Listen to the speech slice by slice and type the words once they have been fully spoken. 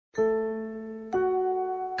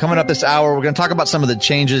Coming up this hour, we're going to talk about some of the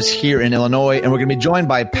changes here in Illinois, and we're going to be joined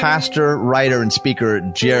by pastor, writer, and speaker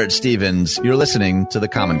Jarrett Stevens. You're listening to The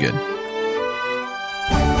Common Good.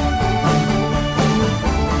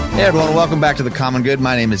 Hey, everyone. Welcome back to The Common Good.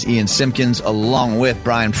 My name is Ian Simpkins, along with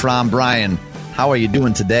Brian Fromm. Brian, how are you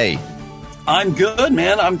doing today? I'm good,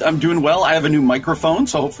 man. I'm doing well. I have a new microphone,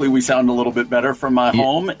 so hopefully we sound a little bit better from my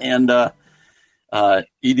home. And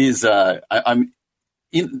it is I'm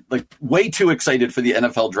way too excited for the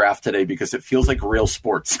NFL draft today because it feels like real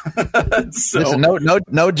sports. So, listen,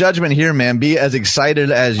 no judgment here, man. Be as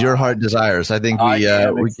excited as your heart desires. I think we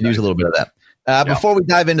can use a little bit of that. Before we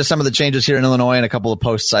dive into some of the changes here in Illinois and a couple of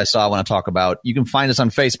posts I saw I want to talk about, you can find us on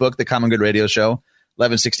Facebook, The Common Good Radio Show,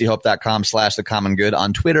 1160hope.com/The Common Good,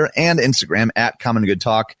 on Twitter and Instagram at Common Good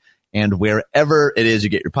Talk, and wherever it is you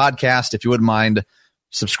get your podcast. If you wouldn't mind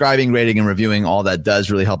subscribing, rating, and reviewing, all that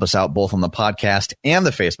does really help us out both on the podcast and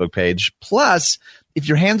the Facebook page. Plus, if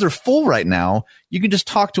your hands are full right now, you can just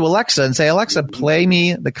talk to Alexa and say, Alexa, play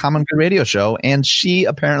me The Common Good Radio Show, and she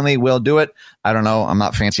apparently will do it. I don't know. I'm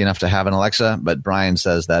not fancy enough to have an Alexa, but Brian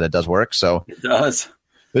says that it does work. So it does.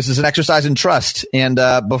 This is an exercise in trust. And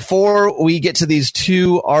before we get to these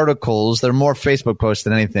two articles, they're more Facebook posts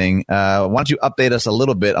than anything. Why don't you update us a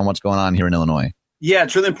little bit on what's going on here in Illinois? Yeah,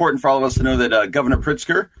 it's really important for all of us to know that Governor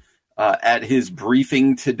Pritzker, at his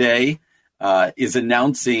briefing today, is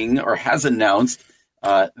announcing or has announced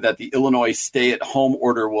that the Illinois stay-at-home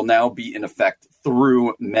order will now be in effect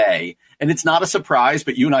through May. And it's not a surprise,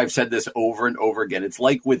 but you and I have said this over and over again. It's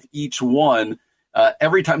like with each one,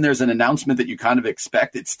 every time there's an announcement that you kind of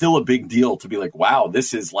expect, it's still a big deal to be like, wow,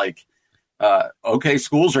 this is like, okay,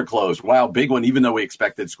 schools are closed. Wow, big one, even though we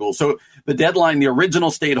expected schools. So the deadline, the original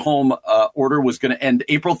stay-at-home order was going to end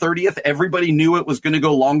April 30th. Everybody knew it was going to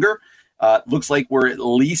go longer. Looks like we're at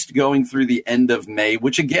least going through the end of May,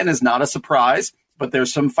 which, again, is not a surprise, but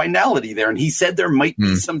there's some finality there. And he said there might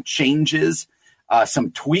be some changes, some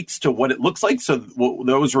tweaks to what it looks like. So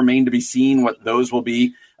those remain to be seen, what those will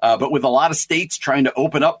be. But with a lot of states trying to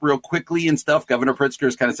open up real quickly and stuff, Governor Pritzker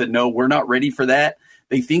has kind of said, no, we're not ready for that.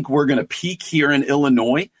 They think we're going to peak here in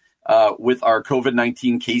Illinois with our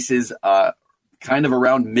COVID-19 cases kind of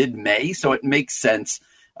around mid-May. So it makes sense.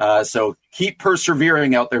 So keep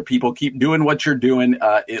persevering out there, people. Keep doing what you're doing,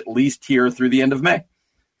 at least here through the end of May.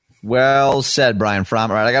 Well said, Brian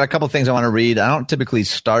Fromm. All right, I got a couple of things I want to read. I don't typically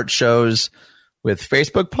start shows with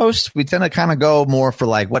Facebook posts. We tend to kind of go more for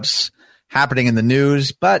like what's happening in the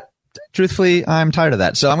news. But truthfully, I'm tired of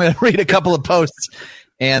that. So I'm going to read a couple of posts.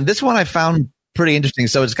 And this one I found pretty interesting.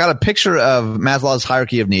 So it's got a picture of Maslow's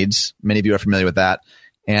hierarchy of needs. Many of you are familiar with that.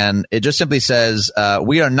 And it just simply says,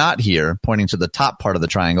 we are not here, pointing to the top part of the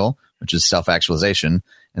triangle, which is self-actualization.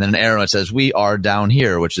 And then an arrow that says, we are down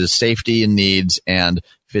here, which is safety and needs and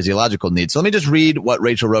physiological needs. So let me just read what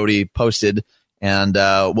Rachel Rohde posted, and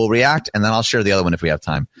we'll react, and then I'll share the other one if we have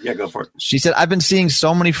time. Yeah, go for it. She said, I've been seeing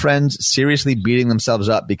so many friends seriously beating themselves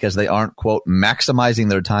up because they aren't, quote, maximizing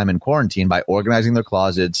their time in quarantine by organizing their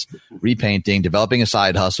closets, repainting, developing a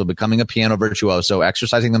side hustle, becoming a piano virtuoso,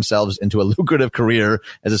 exercising themselves into a lucrative career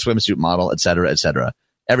as a swimsuit model, et cetera, et cetera.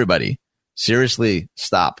 Everybody, seriously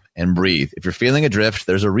stop and breathe. If you're feeling adrift,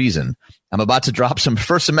 there's a reason. I'm about to drop some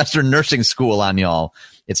first semester nursing school on y'all.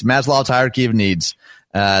 It's Maslow's hierarchy of needs.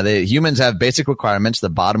 The humans have basic requirements, the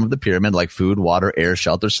bottom of the pyramid, like food, water, air,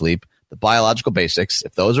 shelter, sleep, the biological basics.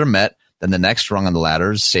 If those are met, then the next rung on the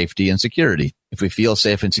ladder is safety and security. If we feel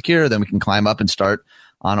safe and secure, then we can climb up and start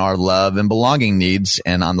on our love and belonging needs.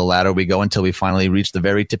 And on the ladder we go until we finally reach the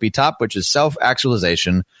very tippy top, which is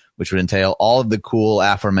self-actualization, which would entail all of the cool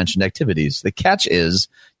aforementioned activities. The catch is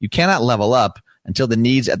you cannot level up until the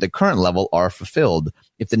needs at the current level are fulfilled.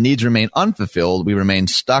 If the needs remain unfulfilled, we remain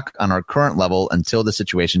stuck on our current level until the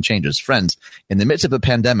situation changes. Friends, in the midst of a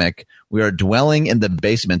pandemic, we are dwelling in the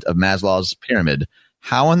basement of Maslow's pyramid.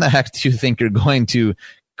 How in the heck do you think you're going to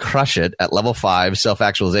crush it at level 5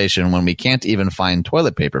 self-actualization when we can't even find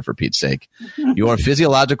toilet paper, for Pete's sake? Your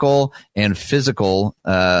physiological and physical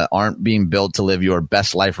aren't being built to live your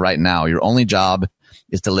best life right now. Your only job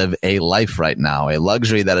is to live a life right now, a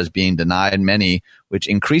luxury that is being denied many, which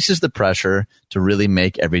increases the pressure to really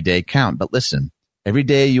make every day count. But listen, every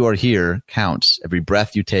day you are here counts. Every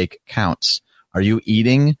breath you take counts. Are you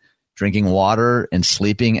eating, drinking water, and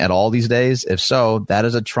sleeping at all these days? If so, that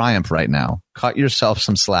is a triumph right now. Cut yourself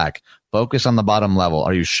some slack. Focus on the bottom level.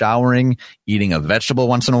 Are you showering, eating a vegetable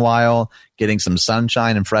once in a while, getting some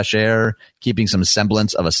sunshine and fresh air, keeping some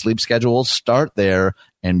semblance of a sleep schedule? Start there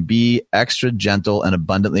and be extra gentle and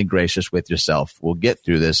abundantly gracious with yourself. We'll get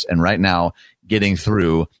through this. And right now, getting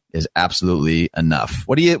through is absolutely enough.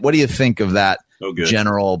 What do you think of that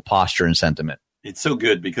general posture and sentiment? It's so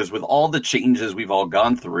good because with all the changes we've all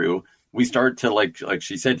gone through, we start to like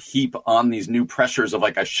she said, heap on these new pressures of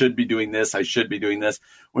like, I should be doing this. I should be doing this.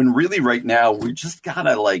 When really right now, we just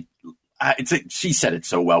gotta like, she said it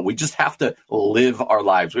so well. We just have to live our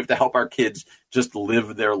lives. We have to help our kids just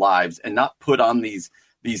live their lives and not put on these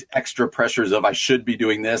extra pressures of I should be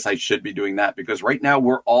doing this. I should be doing that, because right now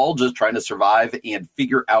we're all just trying to survive and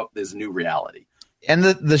figure out this new reality. And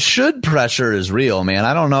the should pressure is real, man.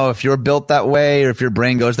 I don't know if you're built that way or if your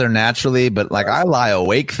brain goes there naturally, but like I lie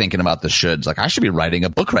awake thinking about the shoulds. Like I should be writing a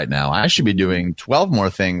book right now. I should be doing 12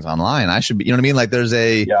 more things online. I should be, you know what I mean? Like there's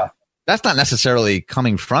that's not necessarily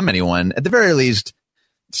coming from anyone. At the very least,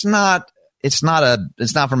 it's not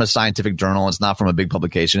from a scientific journal. It's not from a big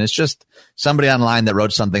publication. It's just somebody online that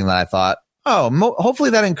wrote something that I thought,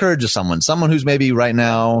 hopefully that encourages someone who's maybe right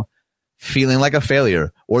now feeling like a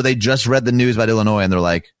failure, or they just read the news about Illinois and they're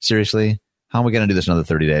like, seriously, how am we going to do this another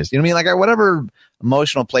 30 days? You know what I mean? Like whatever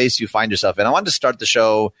emotional place you find yourself in. I wanted to start the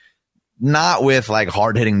show not with like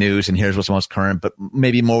hard hitting news and here's what's most current, but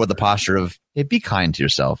maybe more with the posture of, hey, be kind to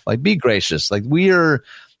yourself. Like be gracious. Like we are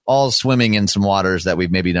all swimming in some waters that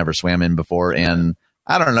we've maybe never swam in before. And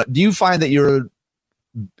I don't know. Do you find that you're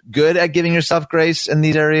good at giving yourself grace in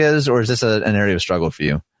these areas, or is this an area of struggle for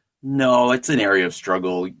you? No, it's an area of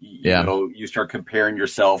struggle. You know, you start comparing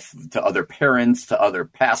yourself to other parents, to other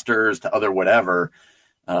pastors, to other whatever,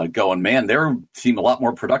 going, man, they seem a lot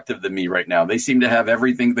more productive than me right now. They seem to have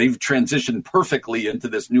everything. They've transitioned perfectly into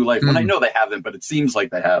this new life. And I know they haven't, but it seems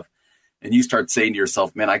like they have. And you start saying to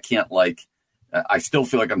yourself, man, I can't I still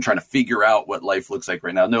feel like I'm trying to figure out what life looks like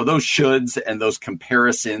right now. No, those shoulds and those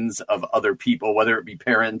comparisons of other people, whether it be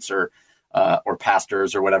parents or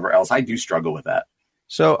pastors or whatever else, I do struggle with that.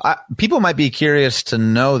 So people might be curious to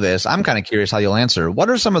know this. I'm kind of curious how you'll answer. What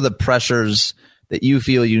are some of the pressures that you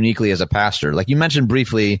feel uniquely as a pastor? Like you mentioned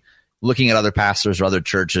briefly, looking at other pastors or other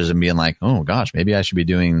churches and being like, oh gosh, maybe I should be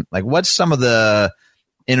doing like, what's some of the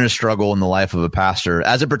inner struggle in the life of a pastor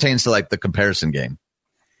as it pertains to like the comparison game?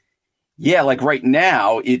 Yeah, like right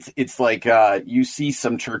now, it's like you see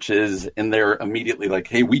some churches and they're immediately like,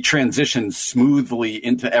 hey, we transitioned smoothly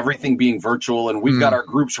into everything being virtual and we've got our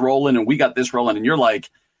groups rolling and we got this rolling. And you're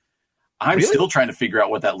like, I'm still trying to figure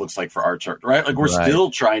out what that looks like for our church, right? Like we're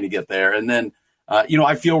still trying to get there. And then,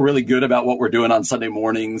 I feel really good about what we're doing on Sunday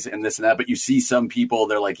mornings and this and that. But you see some people,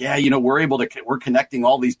 they're like, yeah, we're connecting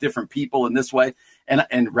all these different people in this way.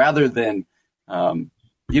 And rather than,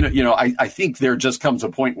 I think there just comes a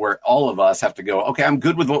point where all of us have to go, okay, I'm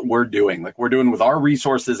good with what we're doing. Like we're doing with our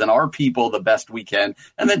resources and our people the best we can,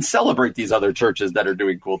 and then celebrate these other churches that are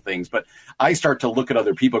doing cool things. But I start to look at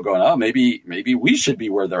other people going, oh, maybe we should be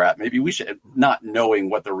where they're at. Maybe we should, not knowing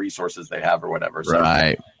what the resources they have or whatever. So,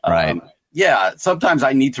 right. Yeah, sometimes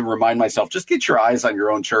I need to remind myself, just get your eyes on your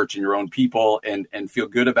own church and your own people and feel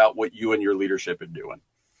good about what you and your leadership are doing.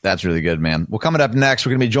 That's really good, man. Well, coming up next,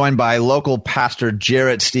 we're going to be joined by local pastor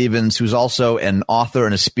Jarrett Stevens, who's also an author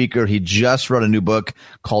and a speaker. He just wrote a new book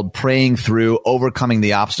called Praying Through, Overcoming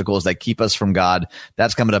the Obstacles That Keep Us from God.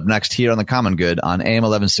 That's coming up next here on The Common Good on AM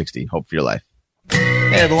 1160. Hope for your life.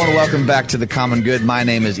 Hey, everyone. Welcome back to The Common Good. My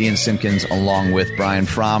name is Ian Simpkins, along with Brian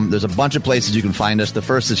Fromm. There's a bunch of places you can find us. The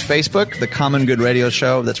first is Facebook, The Common Good Radio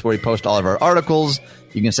Show. That's where we post all of our articles.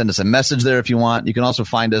 You can send us a message there if you want. You can also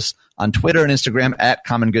find us on Twitter and Instagram at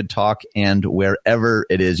Common Good Talk and wherever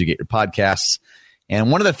it is you get your podcasts.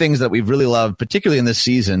 And one of the things that we've really loved, particularly in this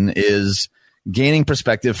season, is gaining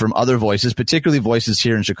perspective from other voices, particularly voices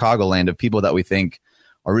here in Chicagoland of people that we think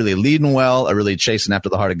are really leading well, are really chasing after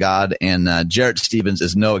the heart of God. And Jarrett Stevens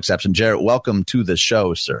is no exception. Jarrett, welcome to the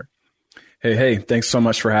show, sir. Hey, thanks so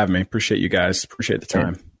much for having me. Appreciate you guys. Appreciate the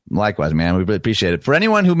time. Likewise, man. We really appreciate it. For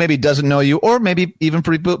anyone who maybe doesn't know you, or maybe even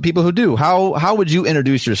for people who do, how would you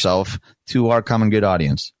introduce yourself to our Common Good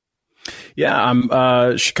audience? Yeah,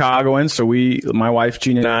 I'm Chicagoan. So my wife,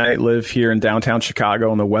 Jean, and I live here in downtown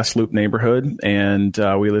Chicago in the West Loop neighborhood. And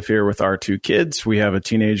we live here with our two kids. We have a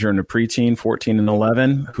teenager and a preteen, 14 and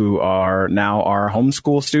 11, who are now our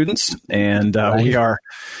homeschool students. And we are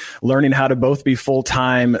learning how to both be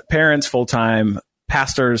full-time parents, full-time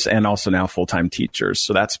pastors, and also now full-time teachers.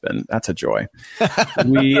 So that's a joy.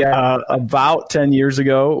 We, about 10 years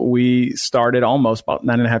ago, we started almost about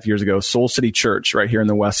 9.5 years ago, Soul City Church right here in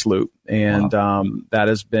the West Loop. And that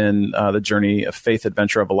has been the journey of faith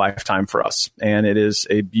adventure of a lifetime for us. And it is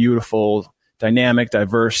a beautiful, dynamic,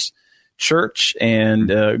 diverse church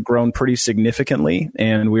and grown pretty significantly.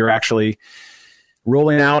 And we were actually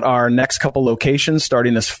rolling out our next couple locations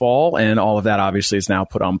starting this fall. And all of that obviously is now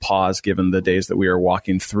put on pause given the days that we are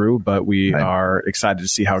walking through. But we are excited to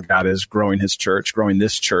see how God is growing his church, growing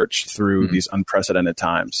this church through these unprecedented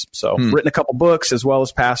times. So written a couple books as well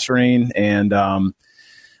as pastoring. And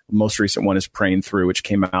most recent one is Praying Through, which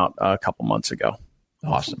came out a couple months ago.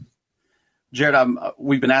 Awesome. Jared,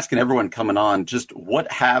 we've been asking everyone coming on, just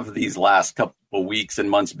what have these last couple of weeks and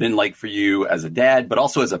months been like for you as a dad, but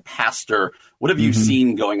also as a pastor? What have you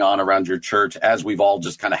seen going on around your church as we've all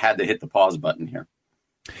just kind of had to hit the pause button here?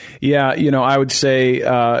 Yeah, I would say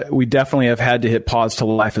we definitely have had to hit pause to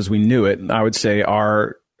life as we knew it. I would say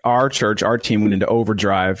our church, our team went into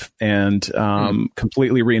overdrive and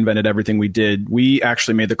completely reinvented everything we did. We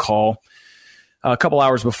actually made the call a couple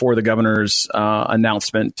hours before the governor's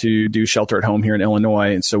announcement to do shelter at home here in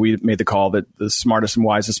Illinois. And so we made the call that the smartest and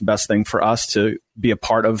wisest and best thing for us to be a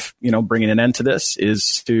part of, bringing an end to this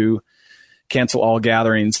is to cancel all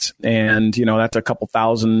gatherings. And, that's a couple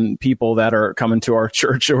thousand people that are coming to our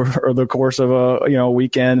church over the course of a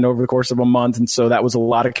weekend and over the course of a month. And so that was a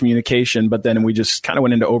lot of communication. But then we just kind of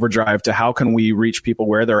went into overdrive to how can we reach people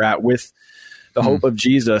where they're at with the hope of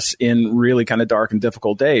Jesus in really kind of dark and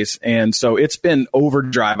difficult days. And so it's been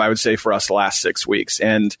overdrive, I would say, for us the last 6 weeks.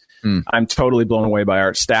 And I'm totally blown away by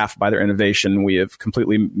our staff, by their innovation. We have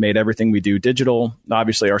completely made everything we do digital.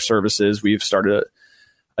 Obviously, our services, we've started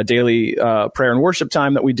a daily prayer and worship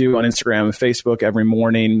time that we do on Instagram and Facebook every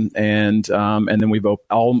morning. And then we've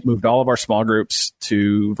moved all of our small groups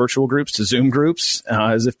to virtual groups, to Zoom groups,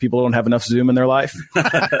 as if people don't have enough Zoom in their life.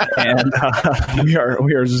 And we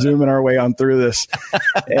are Zooming our way on through this.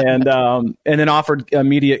 And then offered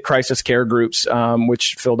immediate crisis care groups,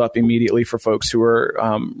 which filled up immediately for folks who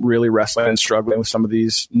are really wrestling and struggling with some of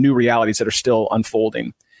these new realities that are still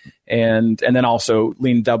unfolding. And then also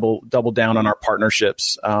double down on our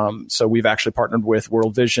partnerships. So we've actually partnered with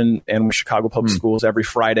World Vision and with Chicago Public Schools. Every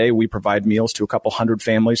Friday, we provide meals to a couple hundred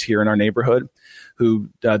families here in our neighborhood who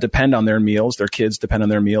depend on their meals. Their kids depend on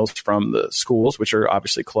their meals from the schools, which are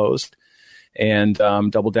obviously closed. And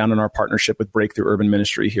double down on our partnership with Breakthrough Urban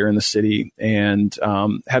Ministry here in the city, and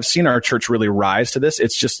have seen our church really rise to this.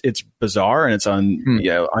 It's bizarre and it's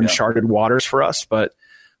uncharted waters for us, but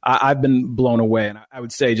I've been blown away. And I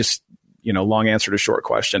would say just, long answer to short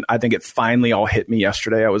question. I think it finally all hit me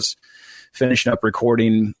yesterday. I was finishing up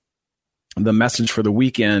recording the message for the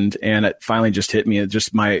weekend, and it finally just hit me. It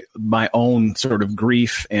just my own sort of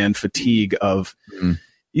grief and fatigue of,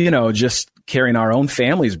 just carrying our own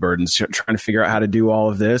family's burdens, trying to figure out how to do all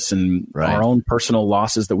of this, and our own personal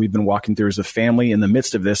losses that we've been walking through as a family in the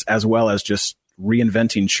midst of this, as well as just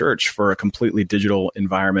reinventing church for a completely digital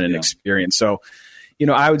environment and experience. So,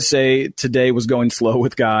 I would say today was going slow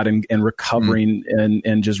with God and recovering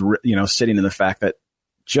and just, sitting in the fact that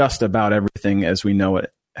just about everything as we know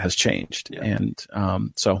it has changed. Yeah.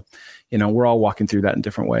 And so, we're all walking through that in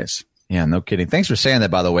different ways. Yeah, no kidding. Thanks for saying that,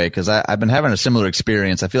 by the way, because I've been having a similar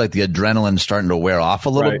experience. I feel like the adrenaline's starting to wear off a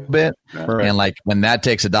little bit. Right. And like when that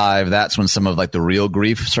takes a dive, that's when some of like the real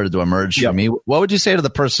grief started to emerge for me. What would you say to the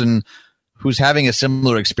person who's having a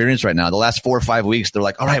similar experience right now? The last 4 or 5 weeks, they're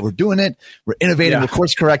like, all right, we're doing it. We're innovating, we're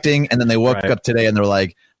course correcting. And then they woke up today and they're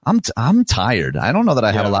like, I'm tired. I don't know that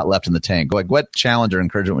I have a lot left in the tank. Like, what challenge or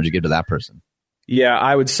encouragement would you give to that person? Yeah,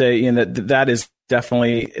 I would say that is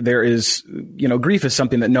definitely, there is, grief is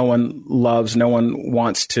something that no one loves, no one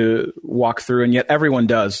wants to walk through, and yet everyone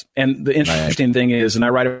does. And the interesting thing is, and I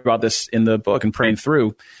write about this in the book and Praying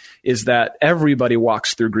Through, is that everybody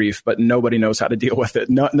walks through grief, but nobody knows how to deal with it.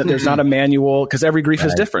 There's not a manual, because every grief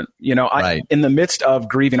is different. In the midst of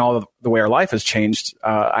grieving all of the way our life has changed,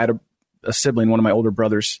 I had a sibling, one of my older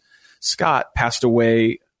brothers, Scott, passed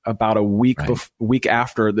away about a week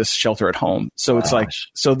after this shelter at home. So it's like,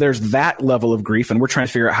 so there's that level of grief, and we're trying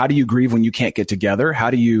to figure out, how do you grieve when you can't get together? How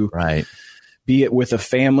do you be it with a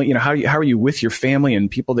family? How are you with your family and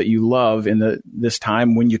people that you love in this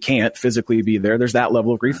time when you can't physically be there? There's that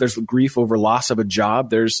level of grief. There's grief over loss of a job.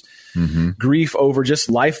 There's grief over just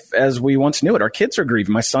life as we once knew it. Our kids are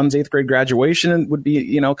grieving. My son's 8th grade graduation would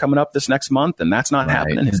be, coming up this next month, and that's not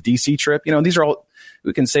happening. His DC trip, these are all,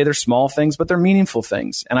 we can say they're small things, but they're meaningful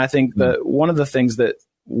things. And I think that one of the things that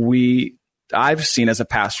I've seen as a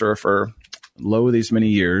pastor for these many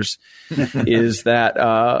years is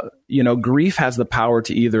that, grief has the power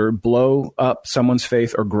to either blow up someone's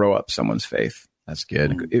faith or grow up someone's faith. That's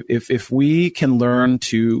good. If we can learn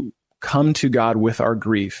to come to God with our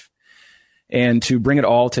grief and to bring it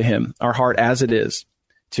all to him, our heart as it is,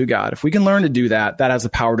 to God, if we can learn to do that, that has the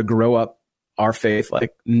power to grow up our faith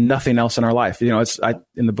like nothing else in our life. In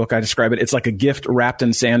the book I describe it. It's like a gift wrapped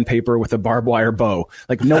in sandpaper with a barbed wire bow.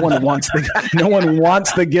 Like no one wants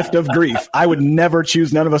the gift of grief. I would never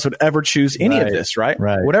choose. None of us would ever choose any of this, right?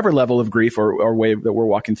 Whatever level of grief or way that we're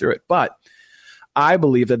walking through it. But I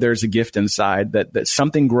believe that there's a gift inside that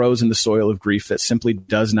something grows in the soil of grief that simply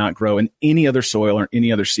does not grow in any other soil or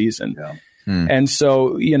any other season. Yeah. And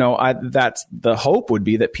so, that's the hope would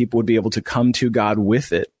be that people would be able to come to God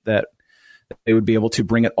with it, that they would be able to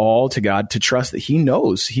bring it all to God, to trust that he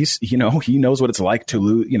knows he knows what it's like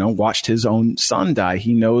to, watch his own son die.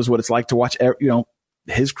 He knows what it's like to watch,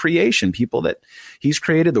 his creation, people that he's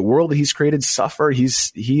created, the world that he's created suffer. He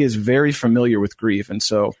is very familiar with grief. And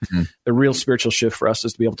so the real spiritual shift for us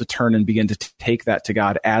is to be able to turn and begin to take that to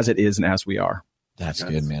God as it is and as we are. That's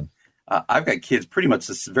good, man. I've got kids pretty much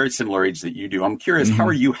this very similar age that you do. I'm curious, how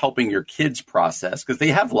are you helping your kids process? Because they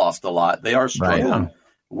have lost a lot. They are struggling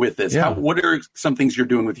with this. Yeah. What are some things you're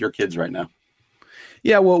doing with your kids right now?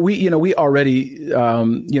 Yeah, well, we already,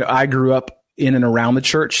 I grew up in and around the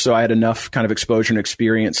church, so I had enough kind of exposure and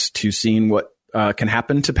experience to seeing what can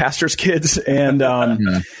happen to pastors' kids,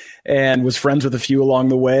 and was friends with a few along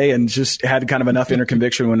the way, and just had kind of enough inner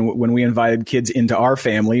conviction when we invited kids into our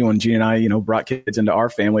family. When Gene and I, brought kids into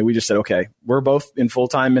our family, we just said, okay, we're both in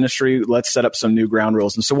full-time ministry. Let's set up some new ground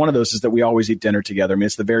rules. And so one of those is that we always eat dinner together. I mean,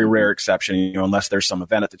 it's the very rare exception, unless there's some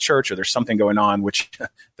event at the church or there's something going on, which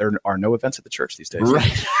there are no events at the church these days.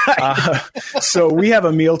 Right. So we have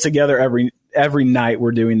a meal together every night.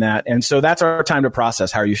 We're doing that. And so that's our time to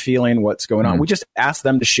process. How are you feeling? What's going on? We just ask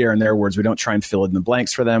them to share in their words. We don't try and fill in the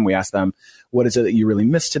blanks for them. We ask them, what is it that you really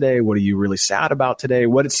missed today? What are you really sad about today?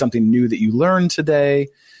 What is something new that you learned today?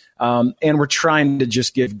 And we're trying to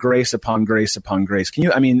just give grace upon grace upon grace. Can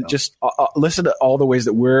you, just listen to all the ways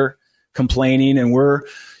that we're complaining and we're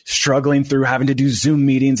struggling through having to do Zoom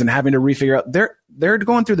meetings and having to refigure out. They're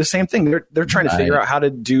going through the same thing. They're trying to figure out how to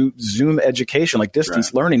do Zoom education, like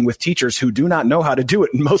distance learning, with teachers who do not know how to do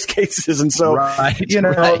it in most cases. And so,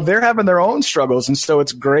 they're having their own struggles. And so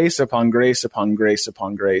it's grace upon grace upon grace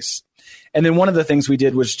upon grace. And then one of the things we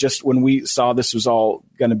did was, just when we saw this was all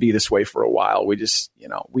going to be this way for a while, we just,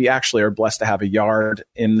 we actually are blessed to have a yard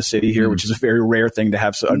in the city here, which is a very rare thing to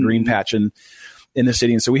have a green patch in the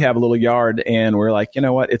city. And so we have a little yard, and we're like, you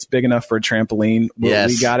know what? It's big enough for a trampoline.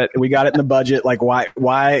 Yes. We got it in the budget. Like, why,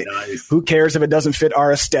 nice. Who cares if it doesn't fit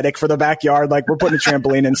our aesthetic for the backyard? Like, we're putting a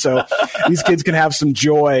trampoline in so these kids can have some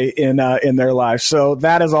joy in their lives. So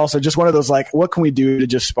that is also just one of those, like, what can we do to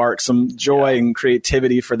just spark some joy and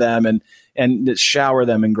creativity for them and shower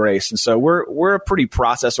them in grace? And so we're a pretty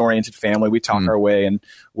process oriented family. We talk our way and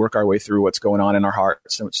work our way through what's going on in our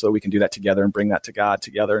hearts, so we can do that together and bring that to God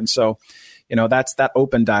together. And so, that's that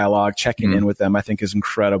open dialogue, checking in with them, I think is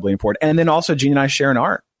incredibly important. And then also Gene and I sharing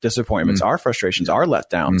our disappointments, our frustrations, our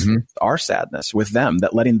letdowns, our sadness with them,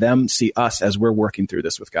 that letting them see us as we're working through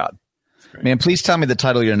this with God. Man, please tell me the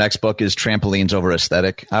title of your next book is Trampolines Over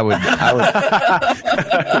Aesthetic. I would.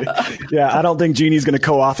 Yeah, I don't think Jeannie's going to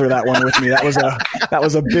co-author that one with me. That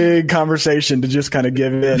was a big conversation to just kind of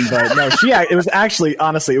give in. But no, it was actually,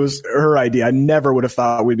 honestly, it was her idea. I never would have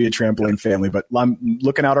thought we'd be a trampoline family, but I'm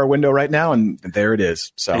looking out our window right now, and there it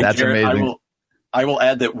is. So hey, that's Jared, amazing. I will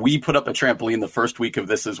add that we put up a trampoline the first week of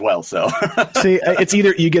this as well. So see, it's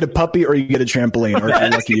either you get a puppy or you get a trampoline, or if you're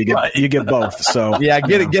lucky, you get both. So yeah,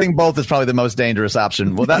 getting both is probably the most dangerous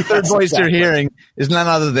option. Well, that third voice you're hearing is none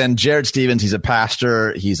other than Jared Stevens. He's a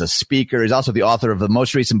pastor. He's a speaker. He's also the author of the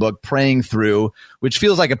most recent book, Praying Through, which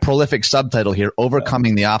feels like a prolific subtitle here,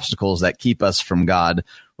 Overcoming the Obstacles That Keep Us from God.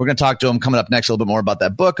 We're going to talk to him coming up next a little bit more about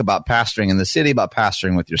that book, about pastoring in the city, about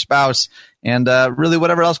pastoring with your spouse, and really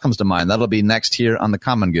whatever else comes to mind. That'll be next here on The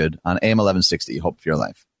Common Good on AM 1160. Hope for your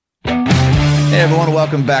life. Hey, everyone.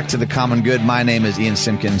 Welcome back to The Common Good. My name is Ian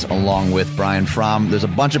Simpkins, along with Brian Fromm. There's a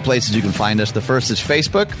bunch of places you can find us. The first is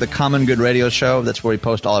Facebook, The Common Good Radio Show. That's where we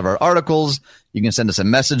post all of our articles. You can send us a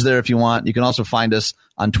message there if you want. You can also find us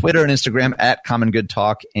on Twitter and Instagram at Common Good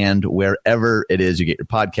Talk, and wherever it is you get your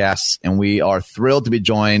podcasts. And we are thrilled to be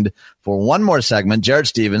joined for one more segment. Jared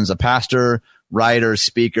Stevens, a pastor, writer,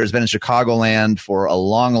 speaker, has been in Chicagoland for a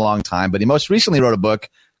long, long time, but he most recently wrote a book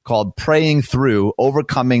called Praying Through,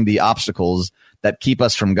 Overcoming the Obstacles That Keep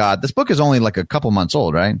Us from God. This book is only like a couple months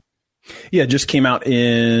old, right? Yeah, it just came out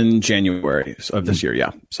in January of this year.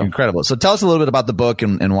 Yeah. So incredible. So tell us a little bit about the book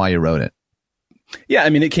and why you wrote it. Yeah, I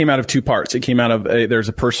mean, it came out of two parts. It came out of there's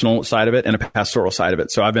a personal side of it and a pastoral side of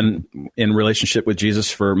it. So I've been in relationship with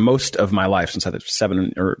Jesus for most of my life, since I was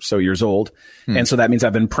 7 or so years old. And so that means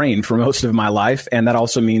I've been praying for most of my life. And that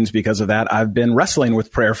also means, because of that, I've been wrestling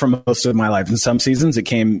with prayer for most of my life. In some seasons, it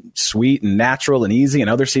came sweet and natural and easy. In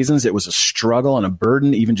other seasons, it was a struggle and a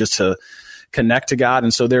burden, even just to connect to God.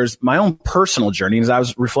 And so there's my own personal journey. And as I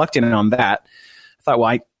was reflecting on that, I thought,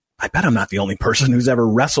 well, I bet I'm not the only person who's ever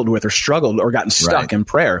wrestled with or struggled or gotten stuck in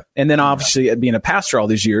prayer. And then obviously being a pastor all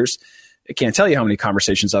these years, I can't tell you how many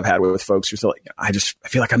conversations I've had with folks who feel like, I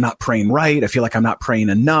feel like I'm not praying right. I feel like I'm not praying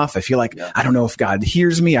enough. I feel like I don't know if God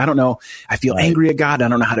hears me. I don't know. I feel angry at God. I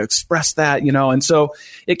don't know how to express that, And so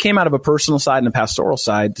it came out of a personal side and a pastoral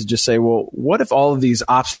side to just say, well, what if all of these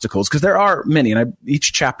obstacles, because there are many, and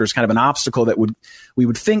each chapter is kind of an obstacle that we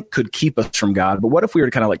would think could keep us from God. But what if we were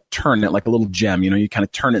to kind of like turn it like a little gem, you kind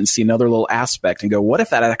of turn it and see another little aspect and go, what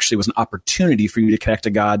if that actually was an opportunity for you to connect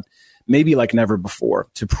to God? Maybe like never before,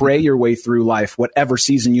 to pray your way through life, whatever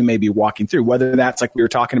season you may be walking through, whether that's like we were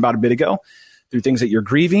talking about a bit ago, through things that you're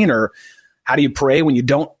grieving, or how do you pray when you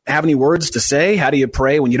don't have any words to say? How do you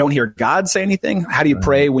pray when you don't hear God say anything? How do you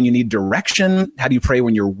pray when you need direction? How do you pray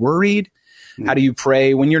when you're worried? How do you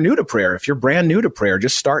pray when you're new to prayer? If you're brand new to prayer,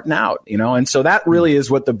 just starting out, And so that really is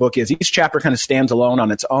what the book is. Each chapter kind of stands alone on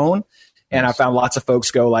its own. And I found lots of folks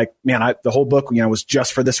go like, man, the whole book, was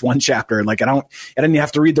just for this one chapter. And like, I didn't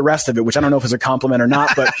have to read the rest of it, which I don't know if it's a compliment or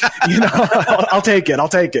not, but I'll take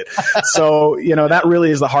it. So, that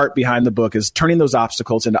really is the heart behind the book, is turning those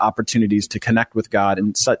obstacles into opportunities to connect with God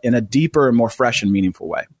in a deeper and more fresh and meaningful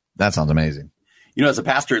way. That sounds amazing. As a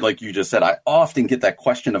pastor, like you just said, I often get that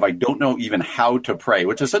question of, I don't know even how to pray,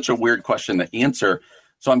 which is such a weird question to answer.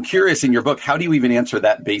 So I'm curious, in your book, how do you even answer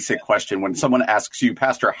that basic question when someone asks you,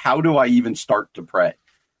 Pastor, how do I even start to pray?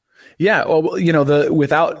 Yeah, well,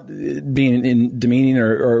 without being demeaning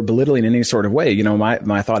or belittling in any sort of way,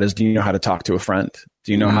 my thought is, do you know how to talk to a friend?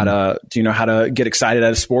 Do you know how to get excited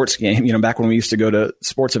at a sports game? Back when we used to go to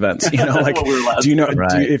sports events, if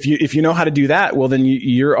you know how to do that, well, then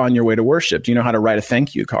you're on your way to worship. Do you know how to write a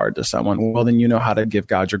thank you card to someone? Well, then you know how to give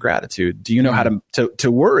God your gratitude. Do you know how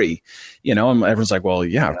to worry? And everyone's like, well,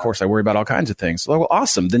 yeah, of course I worry about all kinds of things. Well,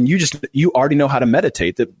 awesome. Then you already know how to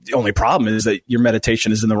meditate. The only problem is that your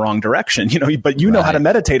meditation is in the wrong direction, but you know how to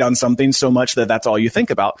meditate on something so much that that's all you think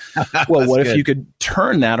about. Well, what if you could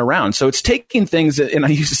turn that around? So it's taking things that, and I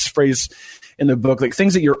use this phrase in the book, like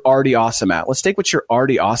things that you're already awesome at. Let's take what you're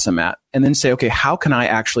already awesome at and then say, okay, how can I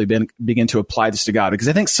actually begin to apply this to God? Because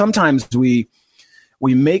I think sometimes we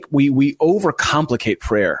overcomplicate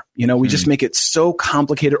prayer. We just make it so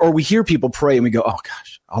complicated, or we hear people pray and we go, oh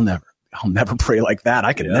gosh, I'll never pray like that.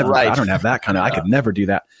 I could never, I don't have that kind of, I could never do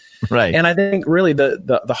that. Right. And I think really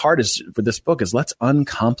the heart is for this book is let's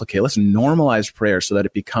uncomplicate, let's normalize prayer so that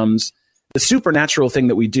it becomes the supernatural thing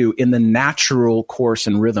that we do in the natural course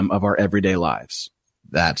and rhythm of our everyday lives.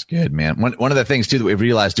 That's good, man. One of the things, too, that we've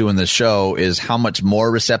realized doing this show is how much more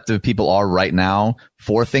receptive people are right now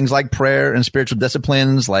for things like prayer and spiritual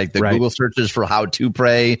disciplines, like the Google searches for how to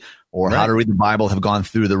pray or how to read the Bible have gone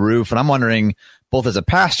through the roof. And I'm wondering, both as a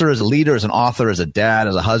pastor, as a leader, as an author, as a dad,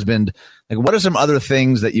 as a husband, like what are some other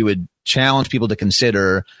things that you would challenge people to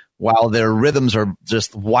consider while their rhythms are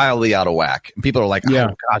just wildly out of whack? And people are like, oh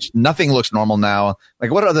gosh, nothing looks normal now.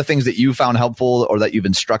 Like, what are other things that you found helpful or that you've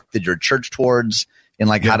instructed your church towards in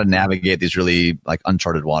like how to navigate these really like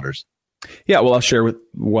uncharted waters? Yeah, well, I'll share with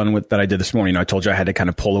one that I did this morning. I told you I had to kind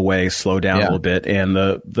of pull away, slow down a little bit. And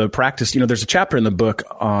the practice, there's a chapter in the book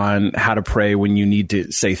on how to pray when you need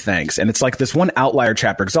to say thanks. And it's like this one outlier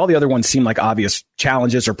chapter because all the other ones seem like obvious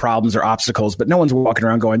challenges or problems or obstacles, but no one's walking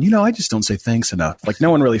around going, I just don't say thanks enough. Like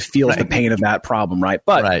no one really feels the pain of that problem, right?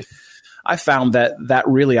 But I found that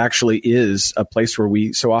really actually is a place where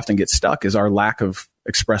we so often get stuck, is our lack of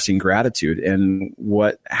expressing gratitude. And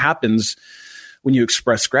what happens when you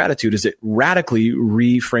express gratitude is it radically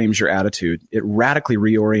reframes your attitude. It radically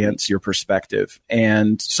reorients your perspective.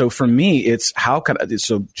 And so for me, it's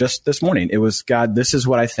so just this morning, it was, God, this is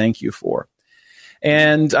what I thank you for.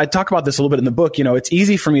 And I talk about this a little bit in the book. It's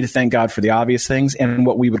easy for me to thank God for the obvious things and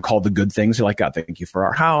what we would call the good things. You're like, God, thank you for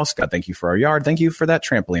our house. God, thank you for our yard. Thank you for that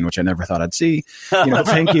trampoline, which I never thought I'd see.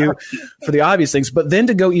 Thank you for the obvious things. But then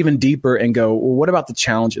to go even deeper and go, well, what about the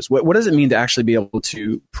challenges? What does it mean to actually be able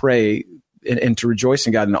to pray and to rejoice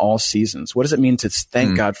in God in all seasons? What does it mean to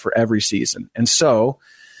thank God for every season? And so,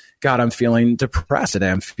 God, I'm feeling depressed today.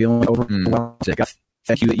 I'm feeling overwhelmed today. God,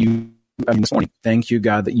 thank you this morning, thank you,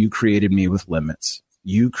 God, that you created me with limits.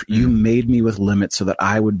 You made me with limits so that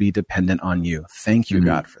I would be dependent on you. Thank you,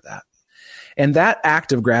 God, for that. And that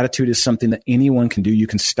act of gratitude is something that anyone can do. You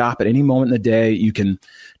can stop at any moment in the day. You can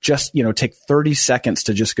just, take 30 seconds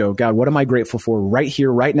to just go, God, what am I grateful for right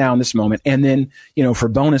here, right now in this moment? And then, for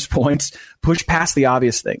bonus points, push past the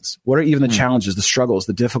obvious things. What are even the challenges, the struggles,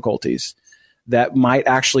 the difficulties that might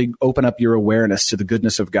actually open up your awareness to the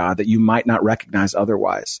goodness of God that you might not recognize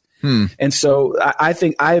otherwise? And so I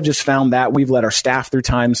think I have just found that we've led our staff through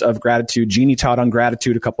times of gratitude. Jeannie taught on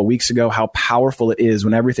gratitude a couple of weeks ago, how powerful it is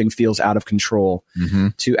when everything feels out of control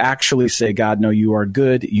to actually say, God, no, you are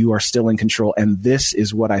good. You are still in control. And this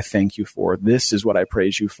is what I thank you for. This is what I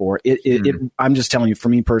praise you for. I'm just telling you, for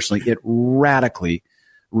me personally, it radically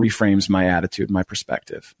reframes my attitude, my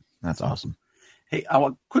perspective. That's awesome. Hey,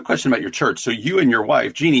 quick question about your church. So you and your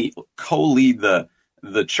wife, Jeannie, co-lead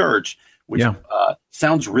the church, which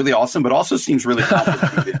sounds really awesome, but also seems really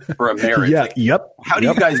complicated for a marriage. How do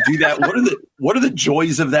you guys do that? What are the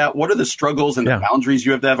joys of that? What are the struggles and the boundaries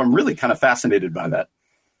you have to have? I'm really kind of fascinated by that.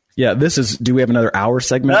 Yeah, do we have another hour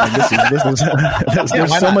segment?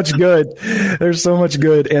 There's so much good. There's so much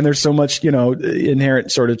good, and there's so much,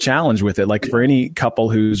 inherent sort of challenge with it. Like for any couple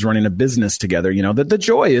who's running a business together, the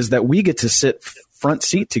joy is that we get to sit front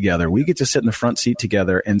seat together. We get to sit in the front seat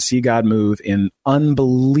together and see God move in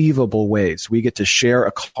unbelievable ways. We get to share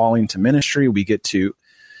a calling to ministry. We get to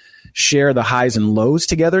share the highs and lows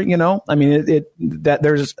together. I mean, that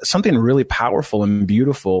there's something really powerful and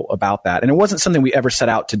beautiful about that. And it wasn't something we ever set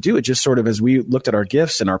out to do. It just sort of, as we looked at our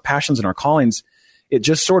gifts and our passions and our callings, it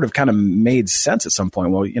just sort of kind of made sense at some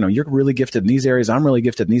point. Well, you're really gifted in these areas. I'm really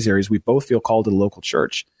gifted in these areas. We both feel called to the local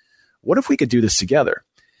church. What if we could do this together?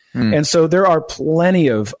 And so there are plenty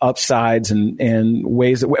of upsides and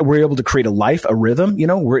ways that we're able to create a life, a rhythm.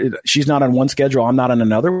 She's not on one schedule, I'm not on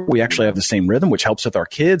another. We actually have the same rhythm, which helps with our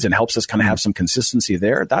kids and helps us kind of have some consistency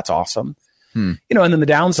there. That's awesome. And then the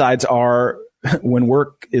downsides are when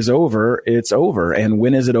work is over, it's over. And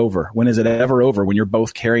when is it over? When is it ever over? When you're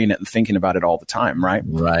both carrying it and thinking about it all the time, right?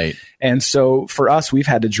 Right. And so for us, we've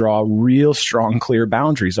had to draw real strong, clear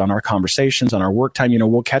boundaries on our conversations, on our work time.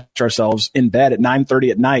 We'll catch ourselves in bed at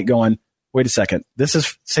 9:30 at night going, wait a second,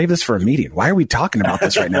 save this for a meeting. Why are we talking about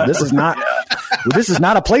this right now? This is not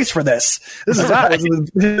a place for this.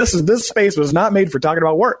 This space was not made for talking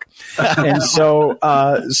about work. And so,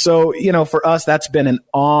 for us, that's been an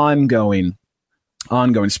ongoing,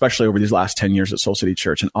 especially over these last 10 years at Soul City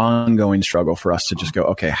Church, an ongoing struggle for us to just go,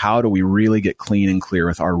 okay, how do we really get clean and clear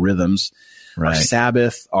with our rhythms, our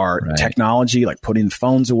Sabbath, our technology, like putting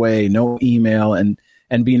phones away, no email, and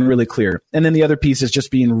being really clear. And then the other piece is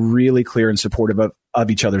just being really clear and supportive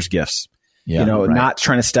of each other's gifts. Not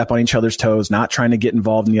trying to step on each other's toes, not trying to get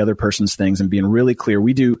involved in the other person's things, and being really clear.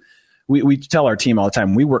 We tell our team all the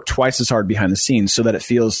time, we work twice as hard behind the scenes so that it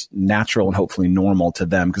feels natural and hopefully normal to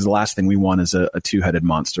them. Because the last thing we want is a two-headed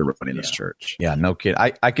monster running this church. Yeah, no kid.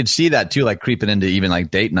 I could see that too, like creeping into even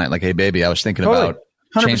like date night. Like, hey, baby, I was thinking about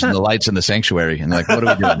 100%. Changing the lights in the sanctuary. And like, what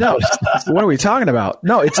are we doing? No, what are we talking about?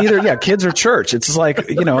 No, it's either, kids or church. It's like,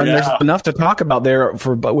 and there's enough to talk about there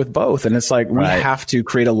with both. And it's like, we have to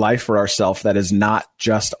create a life for ourselves that is not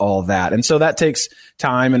just all that. And so that takes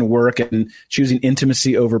time and work, and choosing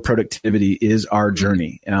intimacy over productivity is our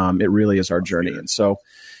journey. It really is our journey. And so,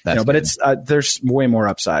 but it's, there's way more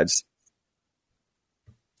upsides.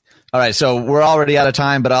 All right, so we're already out of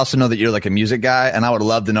time, but I also know that you're like a music guy, and I would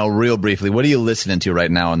love to know real briefly, what are you listening to right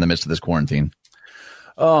now in the midst of this quarantine?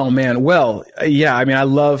 Oh, man. Well, yeah, I mean,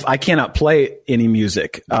 I cannot play any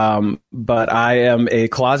music, but I am a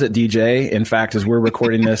closet DJ. In fact, as we're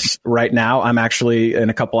recording this right now, I'm actually in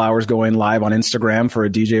a couple hours going live on Instagram for a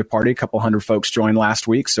DJ party. A couple hundred folks joined last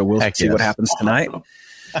week, so we'll see what happens tonight.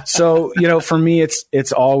 So, for me,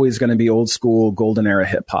 it's always going to be old school golden era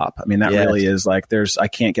hip hop. I mean, that really is like, I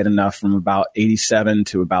can't get enough from about 87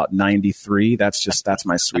 to about 93. That's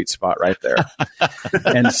my sweet spot right there.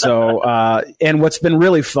 And so, and what's been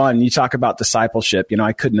really fun, you talk about discipleship,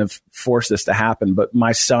 I couldn't have forced this to happen, but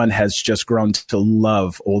my son has just grown to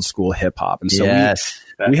love old school hip hop. And so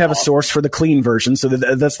we have a source for the clean version. So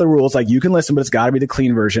that's the rule. It's like, you can listen, but it's got to be the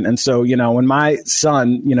clean version. And so, when my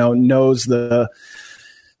son, knows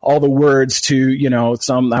all the words to,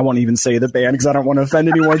 some, I won't even say the band because I don't want to offend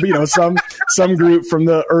anyone, but, some group from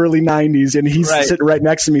the early 90s, and he's sitting right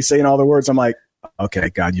next to me saying all the words. I'm like, okay,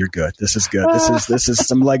 God, you're good. This is good. This is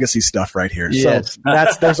some legacy stuff right here. Yes. So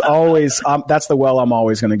that's the well I'm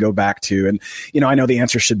always going to go back to. And, I know the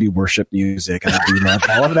answer should be worship music, and I do love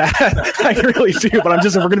all of that. I really do. But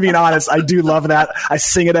if we're going to be honest, I do love that. I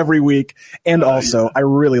sing it every week. And also, I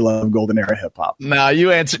really love golden era hip hop. No,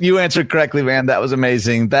 you answered correctly, man. That was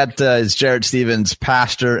amazing. That is Jarrett Stephens,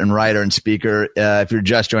 pastor and writer and speaker. If you're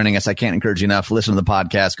just joining us, I can't encourage you enough. Listen to the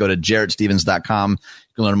podcast. Go to jarrettstephens.com.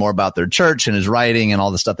 You can learn more about their church and his writing and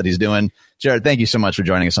all the stuff that he's doing. Jarrett, thank you so much for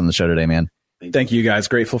joining us on the show today, man. Thank you, guys.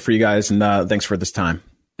 Grateful for you guys, and thanks for this time.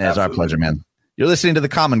 It's our pleasure, man. You're listening to The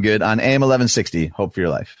Common Good on AM 1160. Hope for your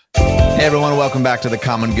life. Hey, everyone. Welcome back to The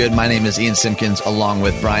Common Good. My name is Ian Simpkins, along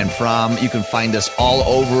with Brian Fromm. You can find us all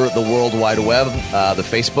over the World Wide Web, the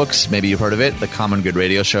Facebooks. Maybe you've heard of it. The Common Good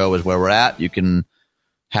Radio Show is where we're at. You can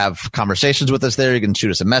have conversations with us there. You can shoot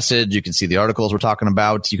us a message. You can see the articles we're talking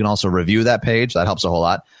about. You can also review that page. That helps a whole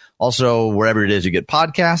lot. Also, wherever it is you get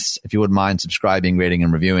podcasts, if you wouldn't mind subscribing, rating,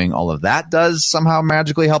 and reviewing, all of that does somehow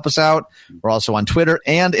magically help us out. We're also on Twitter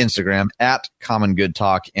and Instagram at Common Good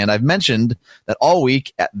Talk. And I've mentioned that all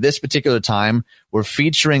week at this particular time, we're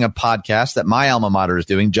featuring a podcast that my alma mater is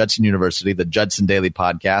doing, Judson University, the Judson Daily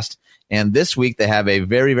Podcast. And this week they have a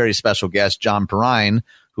very, very special guest, John Perrine,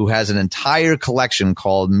 who has an entire collection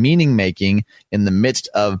called Meaning Making in the Midst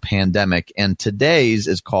of Pandemic. And today's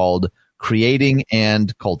is called Creating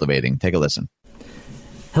and Cultivating. Take a listen.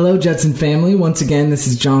 Hello, Judson family. Once again, this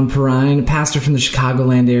is John Perrine, pastor from the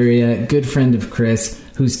Chicagoland area, good friend of Chris,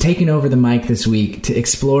 who's taken over the mic this week to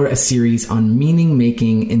explore a series on meaning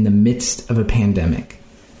making in the midst of a pandemic.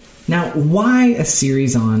 Now, why a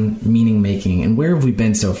series on meaning making, and where have we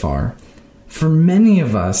been so far? For many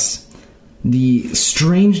of us, the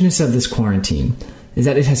strangeness of this quarantine is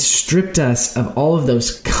that it has stripped us of all of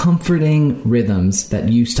those comforting rhythms that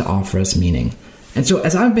used to offer us meaning. And so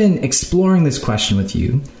as I've been exploring this question with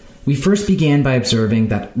you, we first began by observing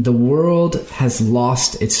that the world has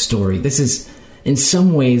lost its story. This is, in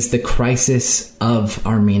some ways, the crisis of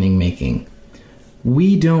our meaning making.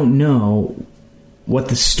 We don't know what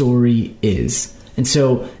the story is. And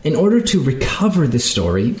so in order to recover the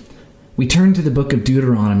story, we turned to the book of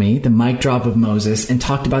Deuteronomy, the mic drop of Moses, and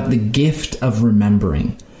talked about the gift of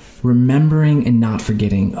remembering and not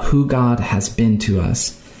forgetting who God has been to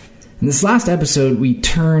us. In this last episode, we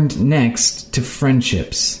turned next to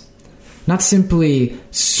friendships. Not simply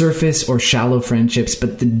surface or shallow friendships,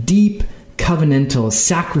 but the deep, covenantal,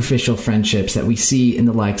 sacrificial friendships that we see in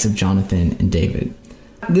the likes of Jonathan and David.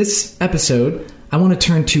 This episode, I want to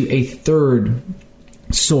turn to a third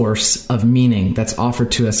source of meaning that's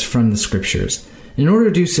offered to us from the scriptures. In order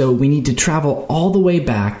to do so, we need to travel all the way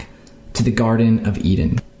back to the Garden of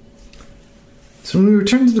Eden. So when we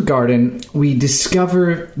return to the garden, we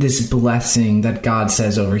discover this blessing that God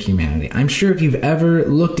says over humanity. I'm sure if you've ever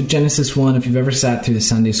looked at Genesis 1, if you've ever sat through the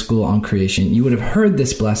Sunday school on creation, you would have heard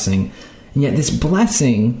this blessing. And yet this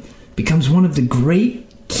blessing becomes one of the great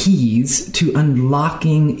keys to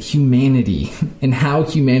unlocking humanity and how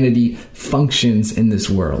humanity functions in this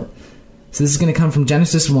world. So this is going to come from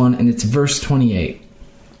Genesis 1, and it's verse 28.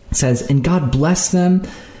 It says, "And God blessed them,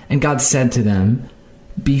 and God said to them,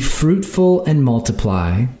 'Be fruitful and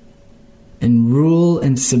multiply, and rule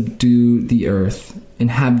and subdue the earth,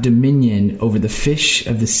 and have dominion over the fish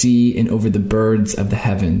of the sea, and over the birds of the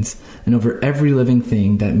heavens, and over every living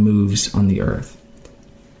thing that moves on the earth.'"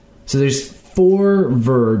 So there's 4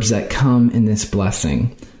 verbs that come in this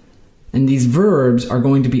blessing. And these verbs are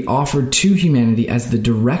going to be offered to humanity as the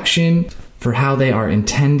direction for how they are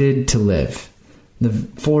intended to live. The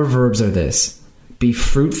 4 verbs are this: be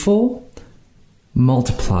fruitful,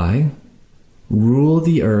 multiply, rule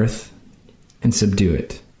the earth, and subdue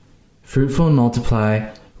it. Fruitful and multiply,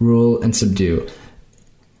 rule and subdue.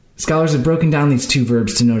 Scholars have broken down these 2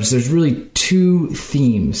 verbs to notice there's really 2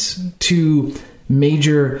 themes, 2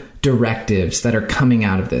 major directives that are coming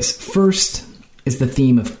out of this. First is the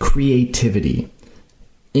theme of creativity,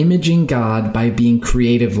 imaging God by being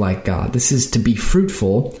creative like God. This is to be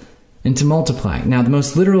fruitful and to multiply. Now, the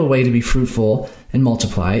most literal way to be fruitful and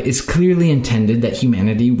multiply is clearly intended that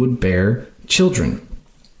humanity would bear children,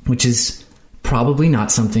 which is probably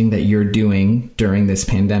not something that you're doing during this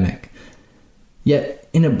pandemic. Yet,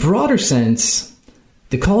 in a broader sense,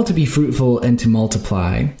 the call to be fruitful and to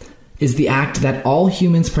multiply is the act that all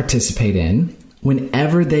humans participate in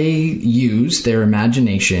whenever they use their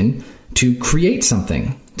imagination to create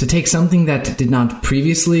something, to take something that did not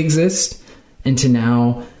previously exist and to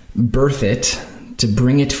now birth it, to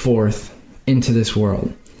bring it forth into this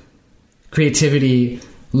world. Creativity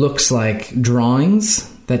looks like drawings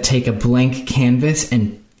that take a blank canvas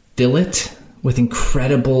and fill it with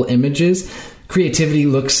incredible images. Creativity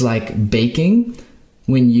looks like baking,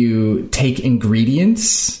 when you take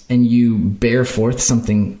ingredients and you bear forth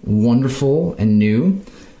something wonderful and new.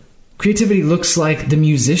 Creativity looks like the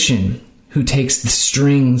musician who takes the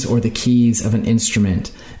strings or the keys of an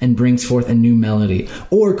instrument and brings forth a new melody.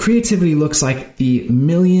 Or creativity looks like the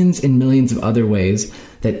millions and millions of other ways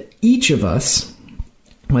that each of us,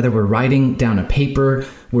 whether we're writing down a paper,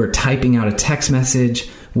 we're typing out a text message,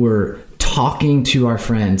 we're talking to our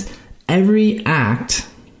friends, every act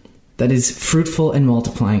that is fruitful and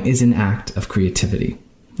multiplying is an act of creativity.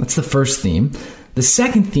 That's the first theme. The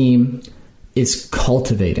second theme is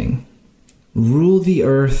cultivating. Rule the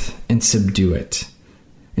earth and subdue it.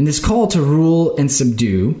 In this call to rule and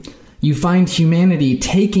subdue, you find humanity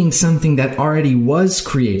taking something that already was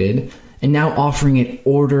created and now offering it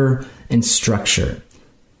order and structure.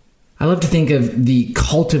 I love to think of the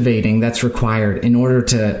cultivating that's required in order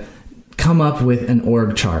to come up with an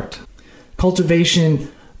org chart.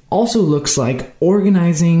 Cultivation also looks like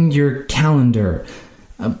organizing your calendar,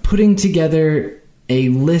 putting together a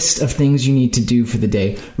list of things you need to do for the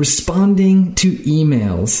day, responding to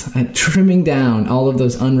emails, trimming down all of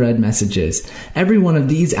those unread messages. Every one of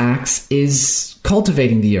these acts is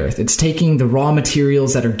cultivating the earth. It's taking the raw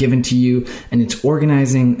materials that are given to you and it's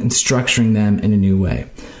organizing and structuring them in a new way.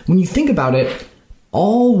 When you think about it,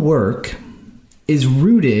 all work is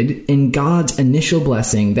rooted in God's initial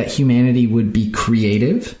blessing that humanity would be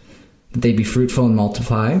creative, that they'd be fruitful and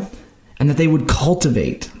multiply, and that they would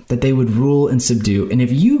cultivate, that they would rule and subdue. And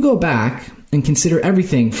if you go back and consider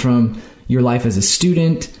everything from your life as a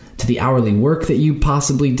student to the hourly work that you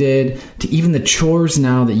possibly did, to even the chores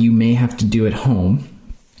now that you may have to do at home,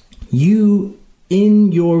 you,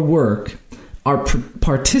 in your work, are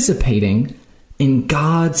participating in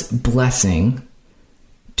God's blessing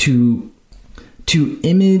to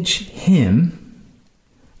image Him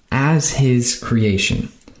as His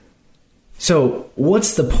creation. So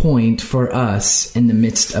what's the point for us in the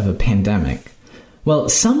midst of a pandemic? Well,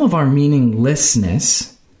 some of our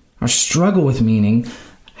meaninglessness, our struggle with meaning,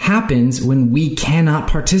 happens when we cannot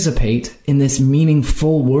participate in this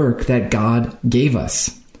meaningful work that God gave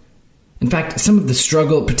us. In fact, some of the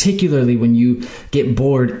struggle, particularly when you get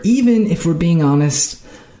bored, even if we're being honest,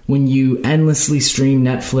 when you endlessly stream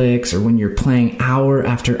Netflix or when you're playing hour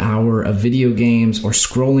after hour of video games or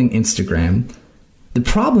scrolling Instagram, the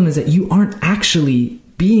problem is that you aren't actually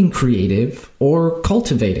being creative or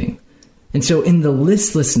cultivating. And so in the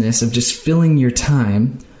listlessness of just filling your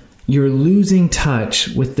time, you're losing touch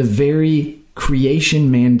with the very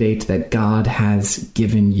creation mandate that God has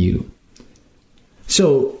given you.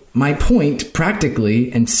 So my point,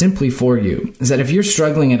 practically and simply for you, is that if you're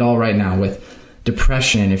struggling at all right now with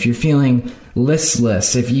depression, if you're feeling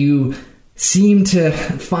listless, if you seem to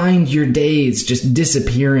find your days just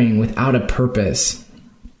disappearing without a purpose,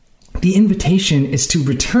 the invitation is to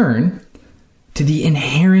return to the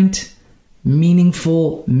inherent,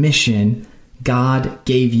 meaningful mission God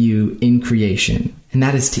gave you in creation. And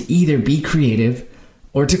that is to either be creative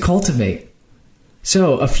or to cultivate.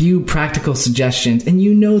 So, a few practical suggestions, and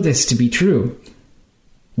you know this to be true.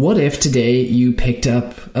 What if today you picked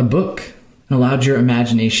up a book and allowed your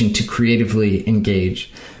imagination to creatively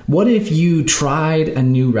engage? What if you tried a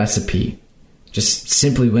new recipe? Just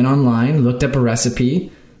simply went online, looked up a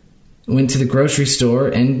recipe, went to the grocery store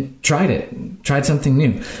and tried something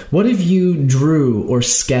new. What if you drew or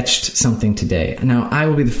sketched something today? Now, I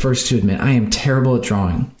will be the first to admit I am terrible at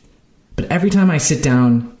drawing. But every time I sit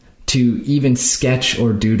down to even sketch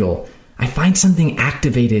or doodle, I find something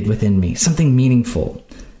activated within me, something meaningful.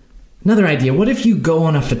 Another idea, what if you go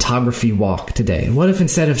on a photography walk today? What if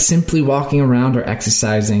instead of simply walking around or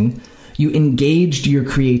exercising, you engaged your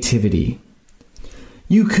creativity?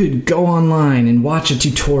 You could go online and watch a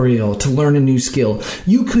tutorial to learn a new skill.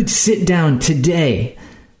 You could sit down today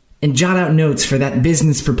and jot out notes for that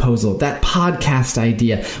business proposal, that podcast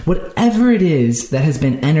idea, whatever it is that has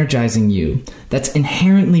been energizing you, that's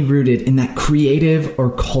inherently rooted in that creative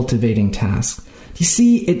or cultivating task. You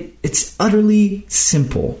see, it's utterly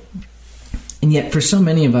simple. And yet, for so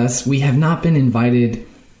many of us, we have not been invited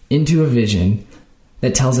into a vision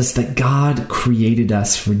that tells us that God created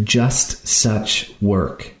us for just such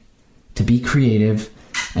work, to be creative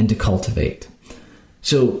and to cultivate.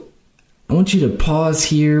 So I want you to pause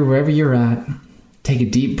here, wherever you're at, take a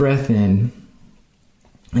deep breath in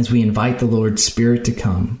as we invite the Lord's Spirit to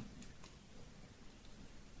come.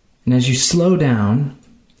 And as you slow down,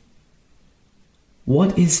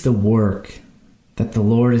 what is the work that the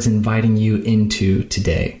Lord is inviting you into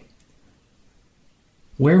today?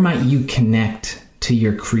 Where might you connect to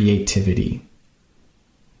your creativity?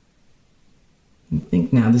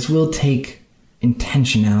 Think now, this will take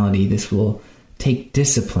intentionality. This will take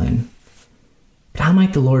discipline. But how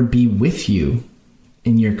might the Lord be with you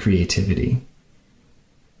in your creativity?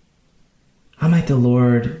 How might the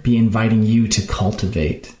Lord be inviting you to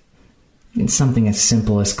cultivate in something as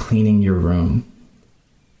simple as cleaning your room?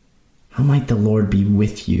 How might the Lord be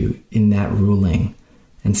with you in that ruling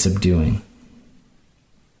and subduing?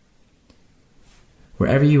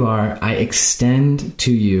 Wherever you are, I extend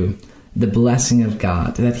to you the blessing of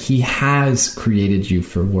God, that He has created you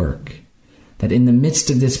for work, that in the midst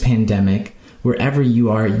of this pandemic, wherever you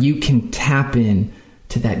are, you can tap in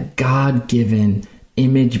to that God-given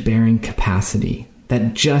image-bearing capacity,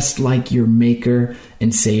 that just like your Maker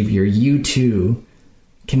and Savior, you too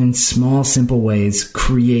can in small, simple ways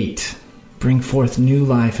create, bring forth new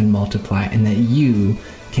life and multiply, and that you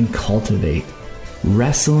can cultivate,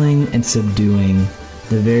 wrestling and subduing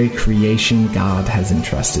the very creation God has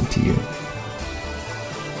entrusted to you.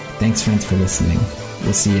 Thanks, friends, for listening.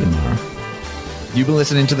 We'll see you tomorrow. You've been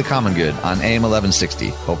listening to The Common Good on AM 1160.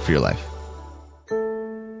 Hope for your life.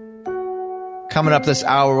 Coming up this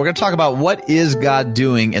hour, we're going to talk about what is God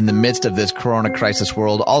doing in the midst of this corona crisis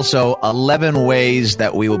world. Also, 11 ways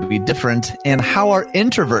that we will be different, and how are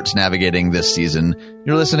introverts navigating this season.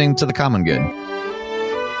 You're listening to The Common Good.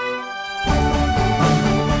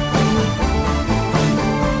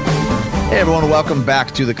 Hey everyone, welcome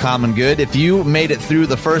back to The Common Good. If you made it through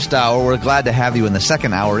the first hour, we're glad to have you in the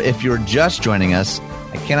second hour. If you're just joining us,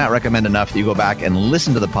 I cannot recommend enough that you go back and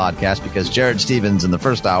listen to the podcast, because Jared Stevens in the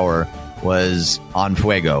first hour was on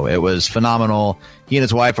fuego. It was phenomenal. He and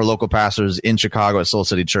his wife are local pastors in Chicago at Soul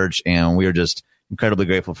City Church, and we are just incredibly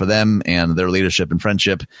grateful for them and their leadership and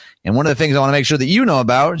friendship. And one of the things I want to make sure that you know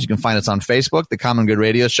about is you can find us on Facebook, The Common Good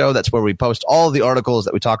Radio Show. That's where we post all of the articles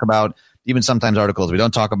that we talk about, even sometimes articles we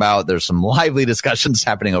don't talk about. There's some lively discussions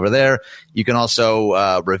happening over there. You can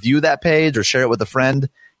also review that page or share it with a friend,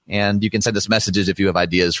 and you can send us messages if you have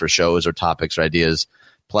ideas for shows or topics or ideas.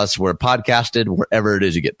 Plus, we're podcasted wherever it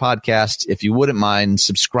is you get podcasts. If you wouldn't mind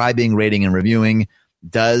subscribing, rating, and reviewing,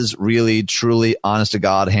 does really, truly, honest to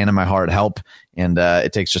God, hand in my heart help. And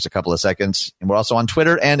it takes just a couple of seconds. And we're also on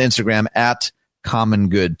Twitter and Instagram at Common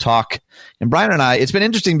Good Talk. And Brian and I, it's been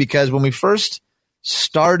interesting because when we first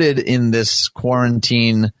started in this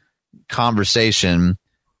quarantine conversation,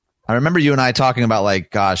 I remember you and I talking about,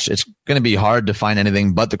 like, gosh, it's going to be hard to find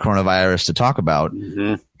anything but the coronavirus to talk about.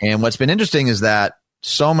 Mm-hmm. And what's been interesting is that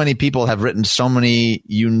so many people have written so many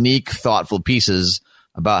unique, thoughtful pieces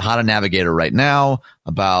about how to navigate it right now,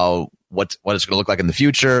 about what it's going to look like in the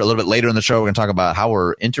future. A little bit later in the show, we're going to talk about how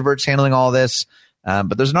we're introverts handling all this.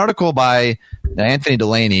 But there's an article by Anthony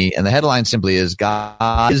Delaney, and the headline simply is,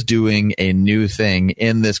 God is doing a new thing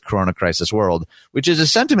in this corona crisis world, which is a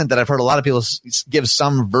sentiment that I've heard a lot of people give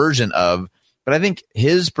some version of. But I think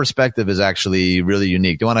his perspective is actually really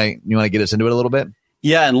unique. You want to get us into it a little bit?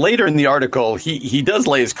 Yeah, and later in the article, he does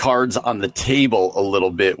lay his cards on the table a little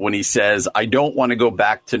bit when he says, I don't want to go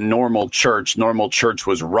back to normal church. Normal church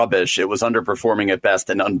was rubbish. It was underperforming at best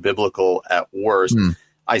and unbiblical at worst.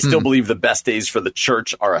 I still believe the best days for the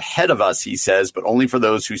church are ahead of us, he says, but only for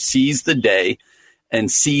those who seize the day and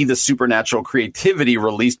see the supernatural creativity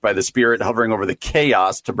released by the Spirit hovering over the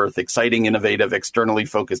chaos to birth exciting, innovative, externally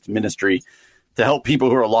focused ministry to help people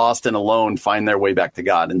who are lost and alone find their way back to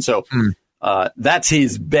God. And so that's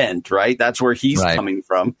his bent, right? That's where he's coming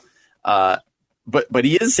from. But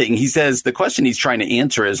he is saying, he says, the question he's trying to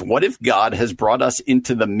answer is, what if God has brought us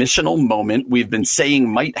into the missional moment we've been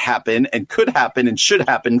saying might happen and could happen and should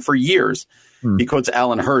happen for years? He quotes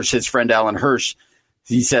Alan Hirsch, his friend Alan Hirsch,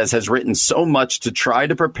 he says, has written so much to try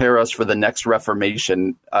to prepare us for the next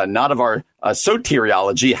Reformation, not of our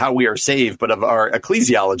soteriology, how we are saved, but of our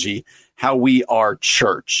ecclesiology, how we are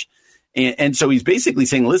church. And so he's basically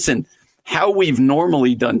saying, listen, how we've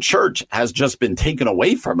normally done church has just been taken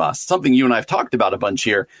away from us, something you and I have talked about a bunch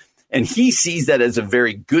here. And he sees that as a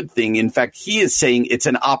very good thing. In fact, he is saying it's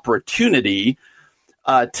an opportunity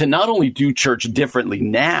to not only do church differently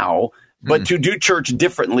now, but to do church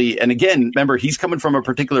differently. And again, remember, he's coming from a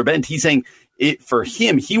particular bent. He's saying it for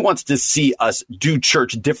him, he wants to see us do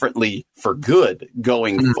church differently for good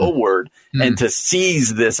going forward and to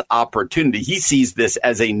seize this opportunity. He sees this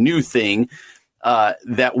as a new thing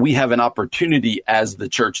that we have an opportunity as the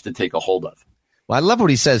church to take a hold of. Well, I love what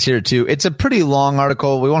he says here, too. It's a pretty long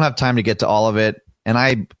article. We won't have time to get to all of it. And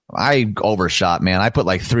I overshot, man. I put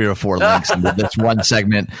like 3 or 4 links into this one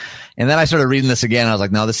segment. And then I started reading this again. And I was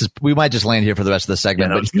like, no, we might just land here for the rest of the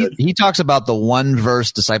segment. Yeah, but he talks about the one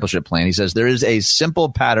verse discipleship plan. He says there is a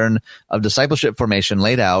simple pattern of discipleship formation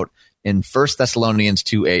laid out in 1 Thessalonians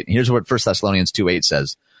 2:8. Here's what 1 Thessalonians 2:8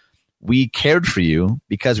 says. We cared for you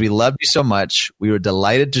because we loved you so much. We were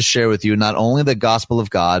delighted to share with you not only the gospel of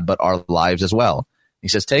God, but our lives as well. He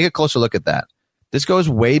says, take a closer look at that. This goes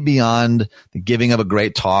way beyond the giving of a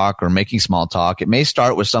great talk or making small talk. It may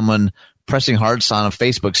start with someone pressing hearts on a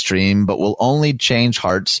Facebook stream, but will only change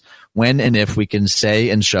hearts when and if we can say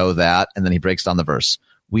and show that. And then he breaks down the verse.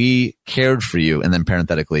 We cared for you. And then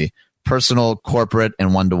parenthetically, personal, corporate,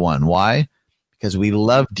 and one-to-one. Why? Because we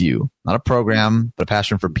loved you, not a program, but a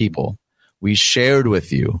passion for people. We shared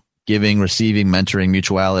with you, giving, receiving, mentoring,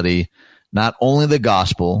 mutuality, not only the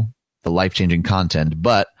gospel, the life-changing content,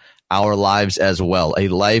 but our lives as well. A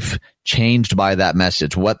life changed by that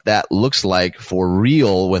message, what that looks like for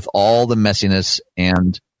real with all the messiness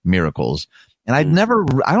and miracles. And I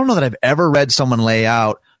don't know that I've ever read someone lay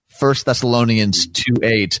out 1 Thessalonians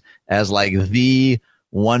 2:8 as like the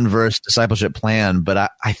one verse discipleship plan,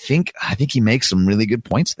 but I think he makes some really good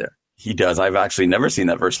points there. He does. I've actually never seen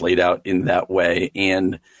that verse laid out in that way.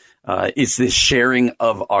 And it's this sharing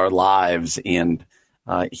of our lives. And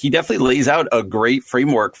he definitely lays out a great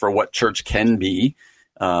framework for what church can be,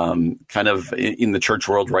 kind of in the church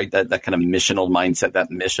world, right? That kind of missional mindset, that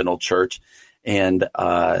missional church. And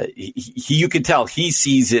you could tell he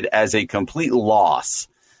sees it as a complete loss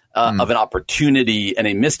of an opportunity and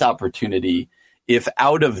a missed opportunity. If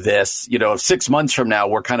out of this, if 6 months from now,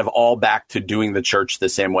 we're kind of all back to doing the church the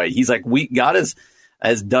same way. He's like, God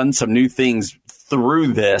has done some new things through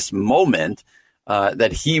this moment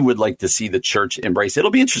that he would like to see the church embrace.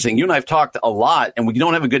 It'll be interesting. You and I have talked a lot, and we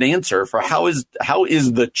don't have a good answer for how is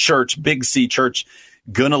the church, Big C church,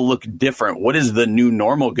 going to look different? What is the new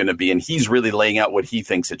normal going to be? And he's really laying out what he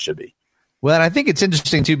thinks it should be. Well, and I think it's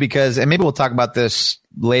interesting, too, because, and maybe we'll talk about this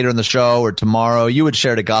later in the show or tomorrow, you had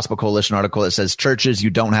shared a Gospel Coalition article that says, churches, you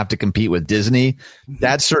don't have to compete with Disney.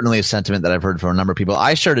 That's certainly a sentiment that I've heard from a number of people.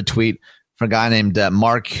 I shared a tweet from a guy named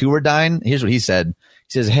Mark Hewerdine. Here's what he said.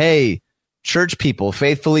 He says, hey, church people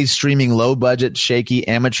faithfully streaming low-budget, shaky,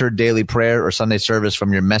 amateur daily prayer or Sunday service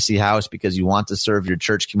from your messy house because you want to serve your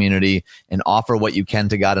church community and offer what you can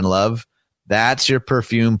to God in love. That's your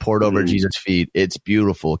perfume poured over Jesus' feet. It's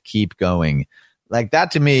beautiful. Keep going. Like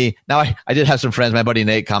that to me. Now, I did have some friends. My buddy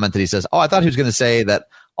Nate commented. He says, I thought he was going to say that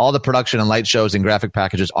all the production and light shows and graphic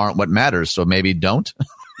packages aren't what matters. So maybe don't.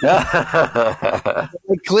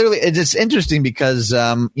 Clearly, it's interesting because,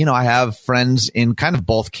 I have friends in kind of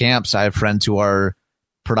both camps. I have friends who are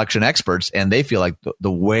production experts, and they feel like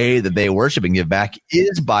the way that they worship and give back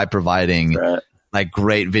is by providing like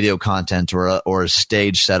great video content or a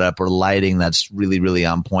stage setup or lighting that's really, really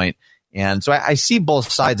on point. And so I see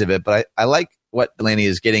both sides of it, but I like what Delaney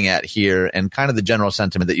is getting at here, and kind of the general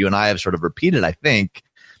sentiment that you and I have sort of repeated, I think,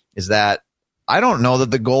 is that I don't know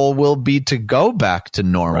that the goal will be to go back to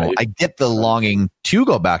normal. Right. I get the longing to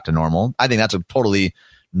go back to normal. I think that's a totally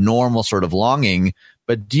normal sort of longing.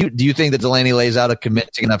 But do you think that Delaney lays out a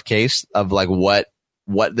convincing enough case of like what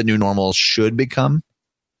the new normal should become?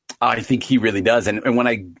 I think he really does. And when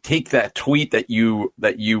I take that tweet that you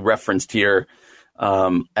referenced here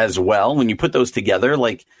as well, when you put those together,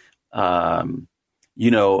 like,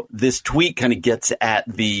 this tweet kind of gets at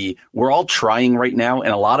we're all trying right now.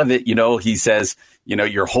 And a lot of it, he says,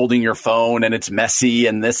 you're holding your phone and it's messy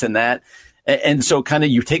and this and that. And so kind of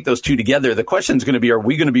you take those two together. The question is going to be, are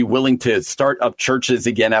we going to be willing to start up churches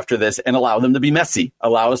again after this and allow them to be messy,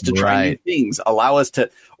 allow us to try new things, allow us to,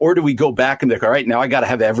 or do we go back and be like, all right, now I got to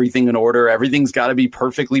have everything in order. Everything's got to be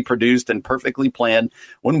perfectly produced and perfectly planned,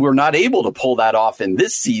 when we're not able to pull that off in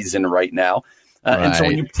this season right now. And so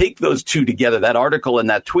when you take those two together, that article and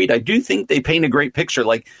that tweet, I do think they paint a great picture.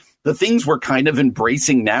 Like the things we're kind of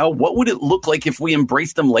embracing now, what would it look like if we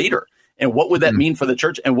embraced them later? And what would that mean for the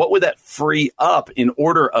church? And what would that free up in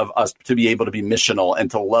order of us to be able to be missional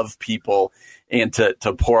and to love people and to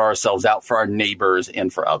pour ourselves out for our neighbors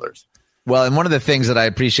and for others? Well, and one of the things that I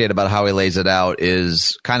appreciate about how he lays it out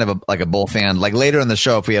is kind of like a both and. Like later in the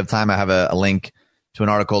show, if we have time, I have a link to an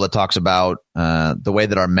article that talks about the way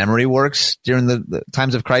that our memory works during the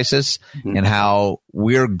times of crisis, and how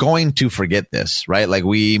we're going to forget this, right? Like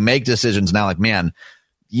we make decisions now like, man,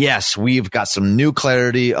 yes, we've got some new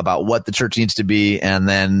clarity about what the church needs to be. And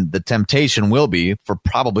then the temptation will be for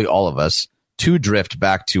probably all of us to drift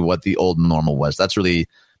back to what the old normal was. That's really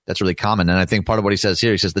common. And I think part of what he says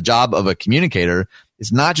here, he says the job of a communicator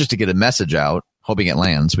is not just to get a message out, hoping it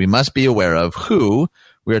lands. We must be aware of who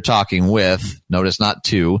we are talking with. Notice not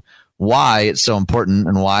to, why it's so important,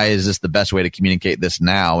 and why is this the best way to communicate this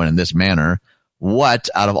now and in this manner? What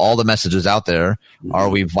out of all the messages out there are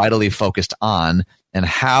we vitally focused on? And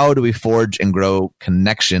how do we forge and grow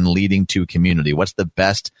connection leading to community? What's the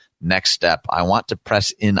best next step? I want to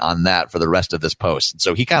press in on that for the rest of this post. And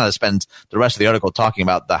so he kind of spends the rest of the article talking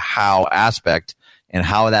about the how aspect and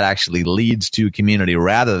how that actually leads to community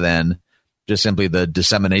rather than just simply the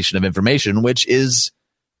dissemination of information, which is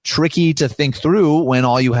tricky to think through when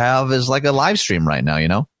all you have is like a live stream right now, you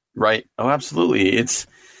know? Right. Oh, absolutely. It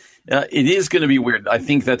is going to be weird. I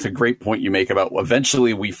think that's a great point you make about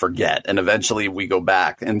eventually we forget and eventually we go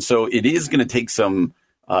back. And so it is going to take some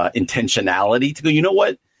intentionality to go, you know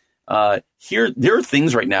what? There are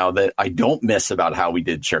things right now that I don't miss about how we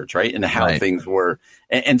did church, right? And how things were.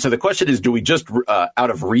 And so the question is, do we just out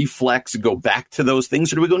of reflex go back to those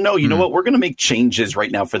things? Or do we go, no, you know what? We're going to make changes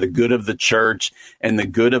right now for the good of the church and the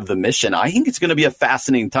good of the mission. I think it's going to be a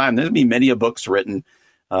fascinating time. There's going to be many books written.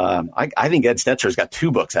 I think Ed Stetzer's got 2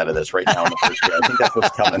 books out of this right now in the first year. I think that's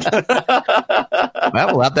what's coming.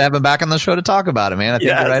 Well, we'll have to have him back on the show to talk about it, man. I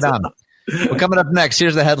think you're right on. Well, coming up next,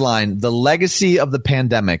 here's the headline: The Legacy of the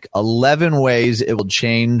Pandemic, 11 Ways It Will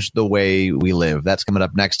Change the Way We Live. That's coming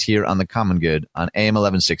up next here on The Common Good on AM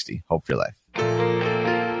 1160. Hope for your life.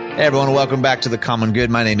 Hey, everyone. Welcome back to The Common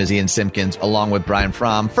Good. My name is Ian Simpkins, along with Brian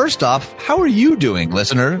Fromm. First off, how are you doing,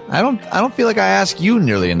 listener? I don't feel like I ask you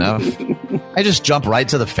nearly enough. I just jump right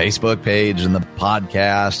to the Facebook page and the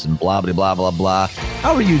podcast and blah, blah, blah, blah, blah.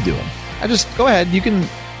 How are you doing? I just go ahead. You can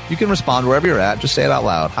respond wherever you're at. Just say it out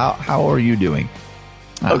loud. How are you doing?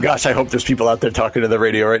 Oh, gosh, I hope there's people out there talking to the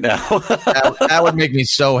radio right now. that would make me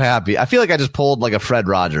so happy. I feel like I just pulled like a Fred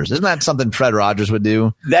Rogers. Isn't that something Fred Rogers would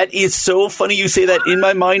do? That is so funny you say that. In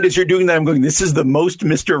my mind as you're doing that, I'm going, this is the most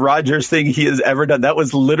Mr. Rogers thing he has ever done. That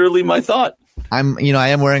was literally my thought. I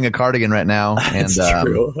am wearing a cardigan right now, and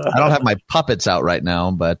true. I don't have my puppets out right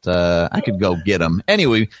now, but I could go get them.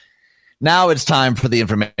 Anyway, now it's time for the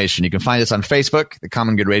information. You can find us on Facebook, The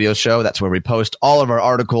Common Good Radio Show. That's where we post all of our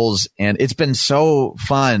articles. And it's been so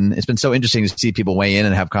fun. It's been so interesting to see people weigh in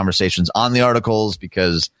and have conversations on the articles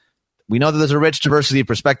because we know that there's a rich diversity of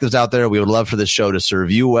perspectives out there. We would love for this show to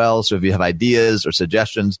serve you well. So if you have ideas or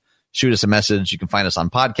suggestions, shoot us a message. You can find us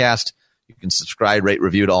on podcast. You can subscribe, rate,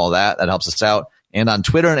 review to all that. That helps us out. And on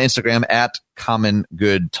Twitter and Instagram at Common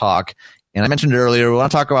Good Talk. And I mentioned it earlier, we want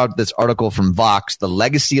to talk about this article from Vox, The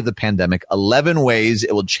Legacy of the Pandemic, 11 Ways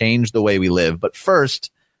It Will Change the Way We Live. But first,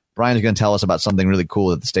 Brian is going to tell us about something really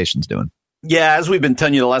cool that the station's doing. Yeah, as we've been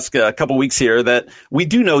telling you the last couple weeks here, that we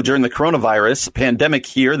do know during the coronavirus pandemic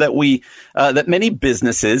here that that many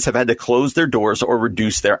businesses have had to close their doors or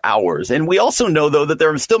reduce their hours. And we also know, though, that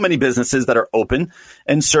there are still many businesses that are open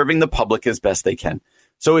and serving the public as best they can.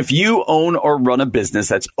 So if you own or run a business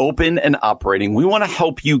that's open and operating, we want to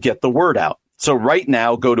help you get the word out. So right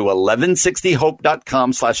now, go to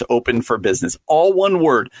 1160hope.com/open for business. All one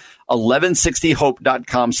word,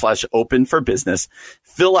 1160hope.com/open for business.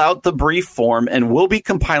 Fill out the brief form and we'll be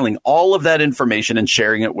compiling all of that information and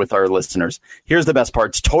sharing it with our listeners. Here's the best part.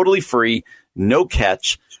 It's totally free. No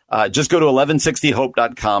catch. Just go to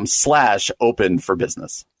 1160hope.com/open for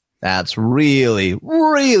business. That's really,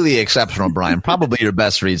 really exceptional, Brian. Probably your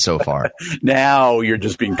best read so far. Now you're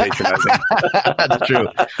just being patronizing. That's true.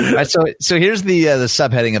 All right, so here's the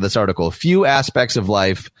subheading of this article. Few aspects of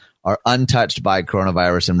life are untouched by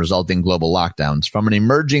coronavirus and resulting global lockdowns. From an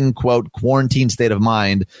emerging, quote, quarantine state of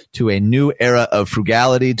mind to a new era of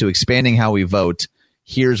frugality to expanding how we vote,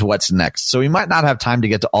 here's what's next. So we might not have time to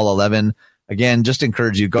get to all 11. Again, just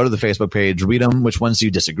encourage you, go to the Facebook page, read them, which ones do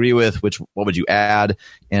you disagree with, what would you add?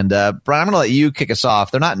 And Brian, I'm going to let you kick us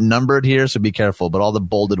off. They're not numbered here, so be careful, but all the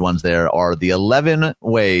bolded ones there are the 11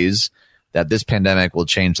 ways that this pandemic will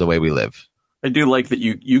change the way we live. I do like that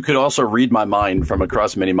you could also read my mind from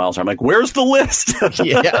across many miles. I'm like, where's the list?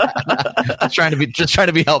 Yeah, just trying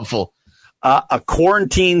to be helpful. A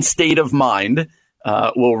quarantine state of mind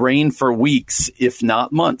will reign for weeks, if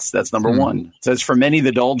not months. That's number one. It says, for many,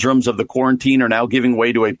 the doldrums of the quarantine are now giving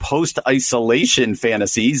way to a post-isolation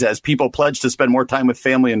fantasies as people pledge to spend more time with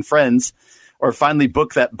family and friends or finally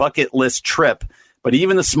book that bucket list trip. But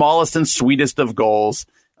even the smallest and sweetest of goals,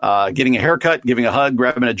 getting a haircut, giving a hug,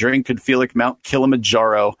 grabbing a drink could feel like Mount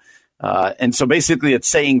Kilimanjaro. And so basically it's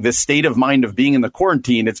saying this state of mind of being in the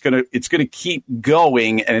quarantine, it's going to keep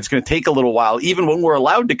going and it's going to take a little while, even when we're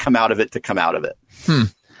allowed to come out of it,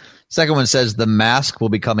 Second one says the mask will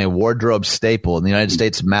become a wardrobe staple. In the United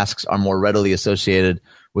States, masks are more readily associated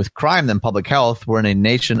with crime than public health. We're in a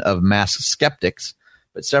nation of mask skeptics,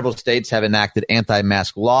 but several states have enacted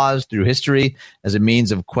anti-mask laws through history as a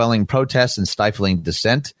means of quelling protests and stifling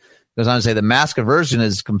dissent. Goes on to say the mask aversion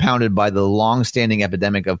is compounded by the long-standing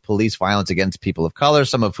epidemic of police violence against people of color,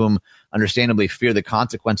 some of whom understandably fear the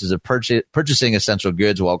consequences of purchasing essential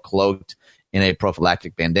goods while cloaked in a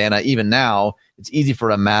prophylactic bandana. Even now, it's easy for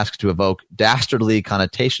a mask to evoke dastardly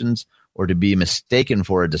connotations or to be mistaken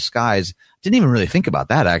for a disguise. Didn't even really think about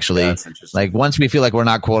that, actually. Yeah, that's interesting. Like, once we feel like we're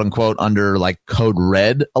not, quote unquote, under like code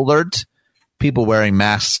red alert, people wearing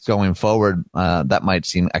masks going forward, that might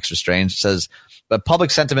seem extra strange. It says, but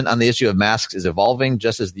public sentiment on the issue of masks is evolving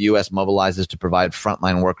just as the U.S. mobilizes to provide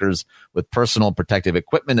frontline workers with personal protective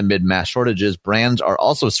equipment amid mass shortages. Brands are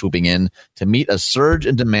also swooping in to meet a surge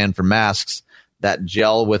in demand for masks that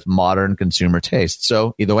gel with modern consumer tastes.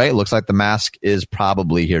 So either way, it looks like the mask is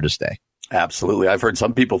probably here to stay. Absolutely. I've heard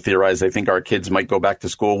some people theorize they think our kids might go back to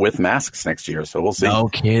school with masks next year. So we'll see. No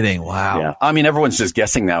kidding. Wow. Yeah. I mean, everyone's just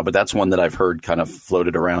guessing now, but that's one that I've heard kind of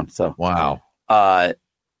floated around. So wow.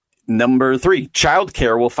 Number 3,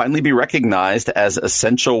 childcare will finally be recognized as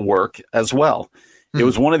essential work as well. It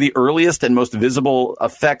was one of the earliest and most visible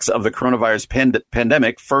effects of the coronavirus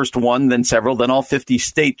pandemic. First one, then several, then all 50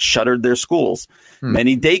 states shuttered their schools.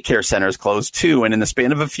 Many daycare centers closed too. And in the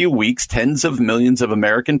span of a few weeks, tens of millions of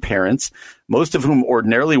American parents, most of whom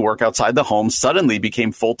ordinarily work outside the home, suddenly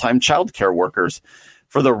became full-time childcare workers.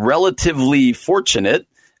 For the relatively fortunate,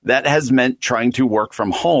 that has meant trying to work from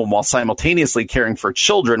home while simultaneously caring for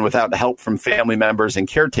children without help from family members and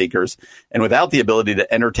caretakers, and without the ability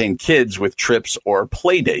to entertain kids with trips or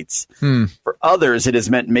play dates. For others, it has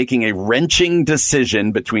meant making a wrenching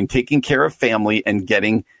decision between taking care of family and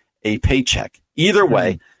getting a paycheck. Either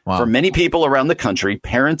way, for many people around the country,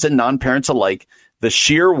 parents and non-parents alike, the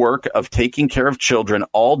sheer work of taking care of children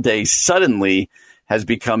all day suddenly has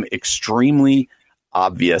become extremely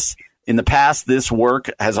obvious. In the past, this work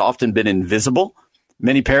has often been invisible.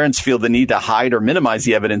 Many parents feel the need to hide or minimize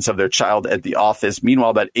the evidence of their child at the office. Meanwhile,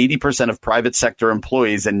 about 80% of private sector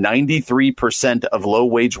employees and 93% of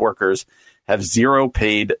low-wage workers have zero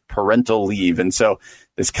paid parental leave. And so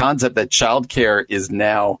this concept that childcare is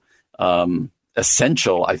now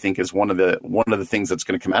essential, I think, is one of the things that's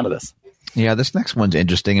going to come out of this. Yeah, this next one's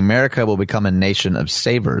interesting. America will become a nation of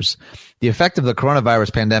savers. The effect of the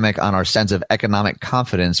coronavirus pandemic on our sense of economic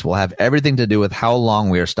confidence will have everything to do with how long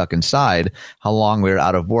we are stuck inside, how long we are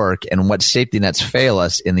out of work, and what safety nets fail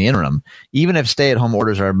us in the interim. Even if stay-at-home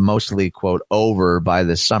orders are mostly, quote, over by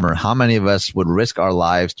this summer, how many of us would risk our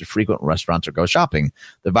lives to frequent restaurants or go shopping?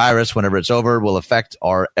 The virus, whenever it's over, will affect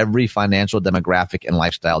our every financial, demographic, and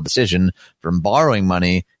lifestyle decision, from borrowing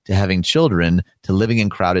money to having children to living in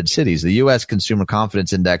crowded cities. The U.S. Consumer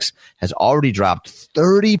Confidence Index has already dropped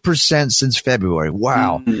 30% since February.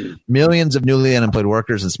 Wow. Millions of newly unemployed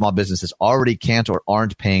workers and small businesses already can't or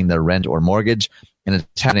aren't paying their rent or mortgage. And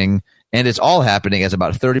it's happening. And it's all happening as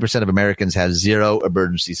about 30% of Americans have zero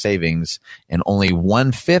emergency savings and only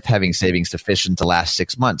 1/5 having savings sufficient to last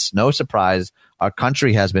 6 months. No surprise, our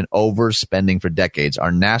country has been overspending for decades.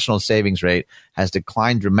 Our national savings rate has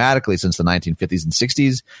declined dramatically since the 1950s and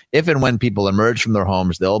 60s. If and when people emerge from their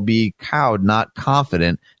homes, they'll be cowed, not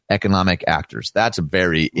confident economic actors. That's a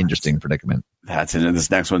very interesting predicament. That's it. And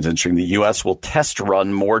this next one's interesting. The U.S. will test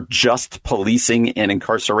run more just policing and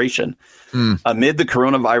incarceration. Amid the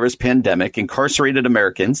coronavirus pandemic, incarcerated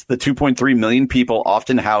Americans, the 2.3 million people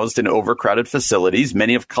often housed in overcrowded facilities,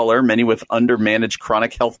 many of color, many with undermanaged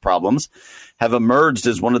chronic health problems, have emerged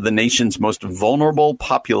as one of the nation's most vulnerable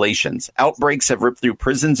populations. Outbreaks have ripped through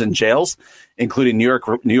prisons and jails, including New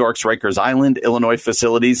York's Rikers Island, Illinois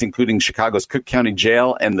facilities, including Chicago's Cook County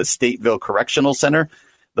Jail and the Stateville Correctional Center,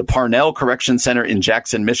 the Parnell Correction Center in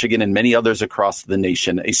Jackson, Michigan, and many others across the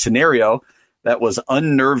nation. A scenario that was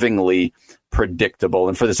unnervingly predictable.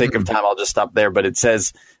 And for the sake of time, I'll just stop there. But it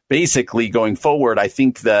says, basically, going forward, I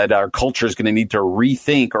think that our culture is going to need to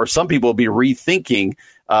rethink, or some people will be rethinking,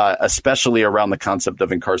 especially around the concept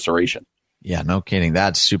of incarceration. Yeah, no kidding.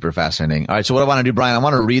 That's super fascinating. All right, so what I want to do, Brian, I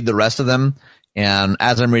want to read the rest of them. And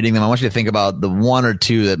as I'm reading them, I want you to think about the one or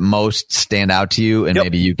two that most stand out to you, and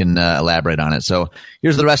maybe you can elaborate on it. So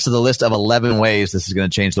here's the rest of the list of 11 ways this is going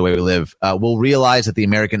to change the way we live. We'll realize that the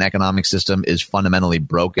American economic system is fundamentally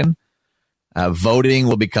broken. Voting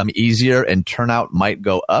will become easier and turnout might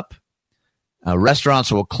go up. Restaurants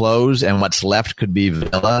will close and what's left could be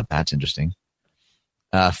vanilla. That's interesting.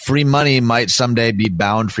 Free money might someday be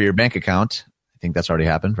bound for your bank account. I think that's already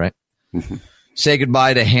happened, right? Say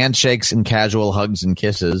goodbye to handshakes and casual hugs and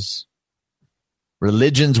kisses.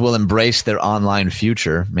 Religions will embrace their online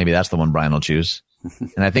future. Maybe that's the one Brian will choose.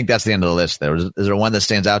 And I think that's the end of the list there. Is there one that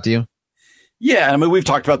stands out to you? Yeah, I mean, we've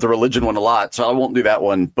talked about the religion one a lot, so I won't do that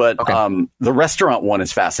one. But the restaurant one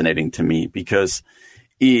is fascinating to me because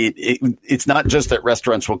it's not just that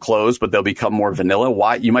restaurants will close, but they'll become more vanilla.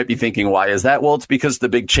 Why? You might be thinking, why is that? Well, it's because the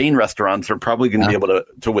big chain restaurants are probably going to be able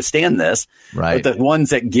to withstand this. Right. But the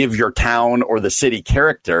ones that give your town or the city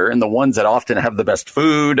character, and the ones that often have the best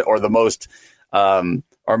food or the most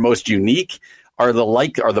are most unique, are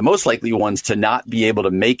the most likely ones to not be able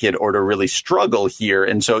to make it or to really struggle here.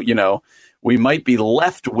 And so, we might be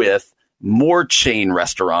left with more chain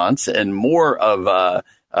restaurants and more of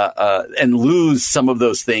and lose some of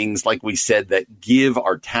those things, like we said, that give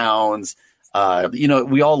our towns.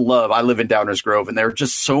 We all love. I live in Downers Grove, and there are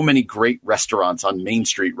just so many great restaurants on Main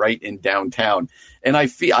Street, right in downtown. And I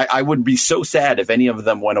feel I would be so sad if any of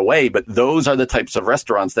them went away. But those are the types of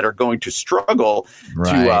restaurants that are going to struggle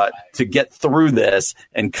to get through this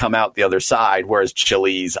and come out the other side. Whereas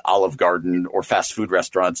Chili's, Olive Garden, or fast food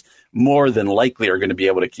restaurants more than likely are going to be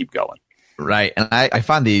able to keep going. Right. And I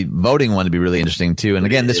find the voting one to be really interesting, too. And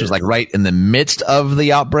again, this was like right in the midst of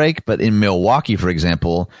the outbreak. But in Milwaukee, for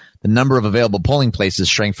example, the number of available polling places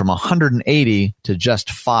shrank from 180 to just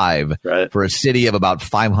 5 for a city of about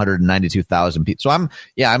 592,000 people. So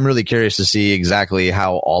I'm really curious to see exactly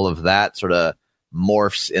how all of that sort of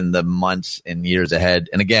morphs in the months and years ahead.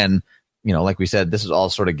 And again, like we said, this is all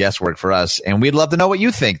sort of guesswork for us. And we'd love to know what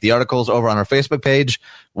you think. The article's over on our Facebook page.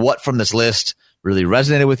 What from this list really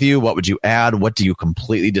resonated with you? What would you add? What do you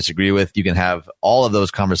completely disagree with? You can have all of those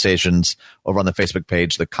conversations over on the Facebook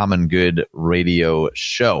page, The Common Good Radio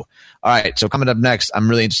Show. All right. So coming up next, I'm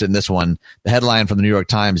really interested in this one. The headline from the New York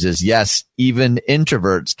Times is, yes, even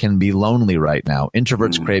introverts can be lonely right now.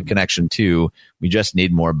 Introverts crave connection too. We just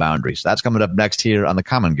need more boundaries. That's coming up next here on The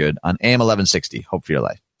Common Good on AM 1160. Hope for your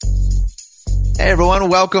life. Hey, everyone.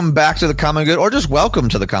 Welcome back to The Common Good, or just welcome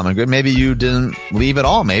to The Common Good. Maybe you didn't leave at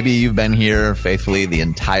all. Maybe you've been here faithfully the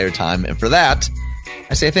entire time. And for that,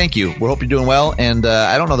 I say thank you. We hope you're doing well. And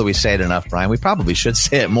I don't know that we say it enough, Brian. We probably should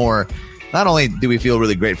say it more. Not only do we feel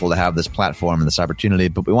really grateful to have this platform and this opportunity,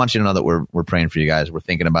 but we want you to know that we're praying for you guys. We're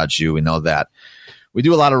thinking about you. We know that we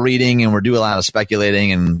do a lot of reading and we do a lot of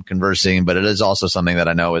speculating and conversing, but it is also something that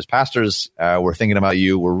I know as pastors, we're thinking about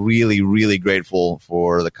you. We're really, really grateful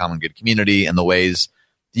for the Common Good community and the ways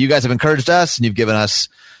that you guys have encouraged us, and you've given us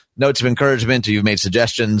notes of encouragement, or you've made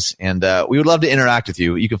suggestions, and we would love to interact with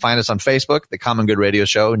you. You can find us on Facebook, The Common Good Radio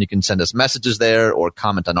Show, and you can send us messages there or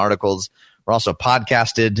comment on articles. We're also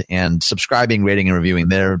podcasted, and subscribing, rating, and reviewing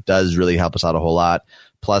there does really help us out a whole lot.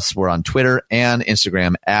 Plus, we're on Twitter and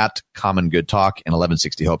Instagram at Common Good Talk and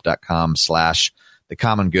 1160hope.com/The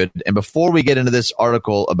Common Good. And before we get into this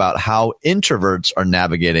article about how introverts are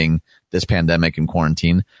navigating this pandemic and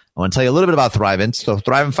quarantine, I want to tell you a little bit about Thrivent. So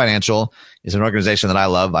Thrivent Financial is an organization that I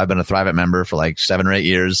love. I've been a Thrivent member for like 7 or 8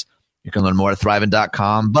 years. You can learn more at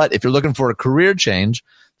Thrivent.com. But if you're looking for a career change,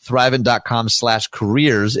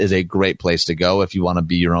 Thrivent.com/careers is a great place to go. If you want to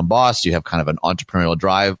be your own boss, you have kind of an entrepreneurial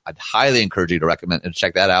drive, I'd highly encourage you to recommend and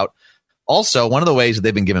check that out. Also, one of the ways that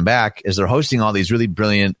they've been giving back is they're hosting all these really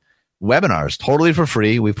brilliant webinars totally for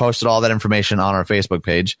free. We've posted all that information on our Facebook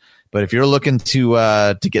page. But if you're looking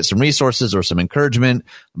to get some resources or some encouragement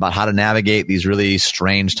about how to navigate these really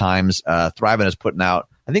strange times, Thrivent is putting out,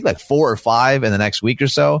 I think, like 4 or 5 in the next week or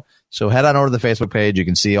so. So head on over to the Facebook page. You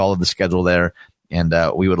can see all of the schedule there. And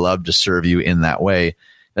we would love to serve you in that way.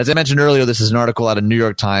 As I mentioned earlier, this is an article out of New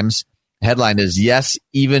York Times. Headline is, yes,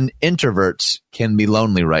 even introverts can be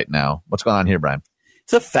lonely right now. What's going on here, Brian?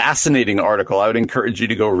 It's a fascinating article. I would encourage you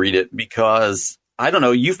to go read it because, I don't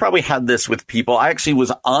know, you've probably had this with people. I actually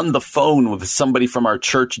was on the phone with somebody from our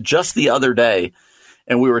church just the other day,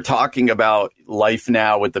 and we were talking about life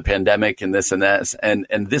now with the pandemic and this and that. And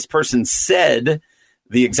this person said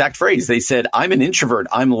the exact phrase. They said, I'm an introvert.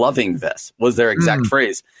 I'm loving this, was their exact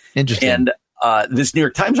phrase. Interesting. And this New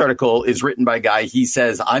York Times article is written by a guy. He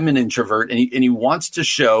says, I'm an introvert. And he wants to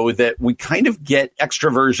show that we kind of get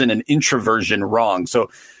extroversion and introversion wrong.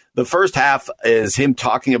 So the first half is him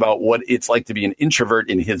talking about what it's like to be an introvert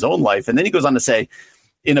in his own life. And then he goes on to say,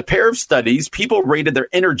 in a pair of studies, people rated their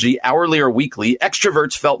energy hourly or weekly.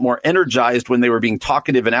 Extroverts felt more energized when they were being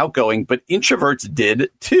talkative and outgoing, but introverts did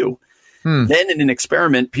too. Then in an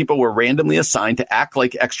experiment, people were randomly assigned to act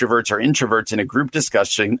like extroverts or introverts in a group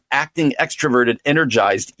discussion. Acting extroverted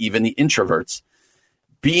energized even the introverts.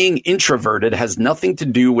 Being introverted has nothing to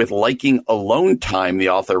do with liking alone time, the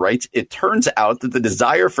author writes. It turns out that the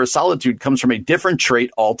desire for solitude comes from a different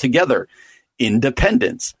trait altogether,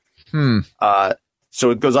 independence.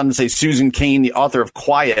 So it goes on to say, Susan Cain, the author of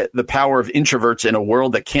Quiet, The Power of Introverts in a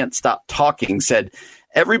World That Can't Stop Talking, said,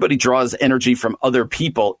 everybody draws energy from other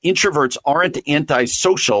people. Introverts aren't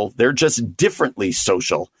antisocial. They're just differently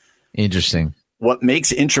social. Interesting. What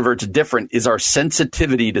makes introverts different is our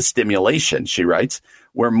sensitivity to stimulation, she writes.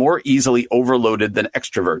 we're more easily overloaded than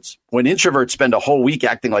extroverts. When introverts spend a whole week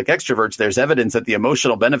acting like extroverts, there's evidence that the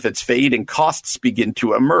emotional benefits fade and costs begin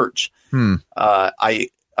to emerge.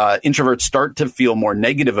 Introverts start to feel more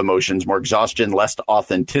negative emotions, more exhaustion, less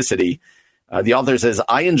authenticity. The author says,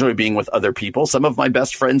 I enjoy being with other people. Some of my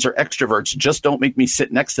best friends are extroverts. Just don't make me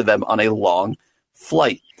sit next to them on a long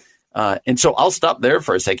flight. And so I'll stop there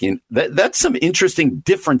for a second. That's some interesting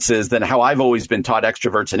differences than how I've always been taught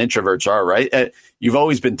extroverts and introverts are, right? You've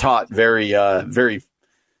always been taught very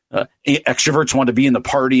extroverts want to be in the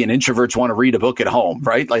party and introverts want to read a book at home,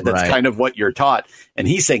 right? Like that's kind of what you're taught. And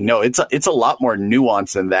he's saying, no, it's a lot more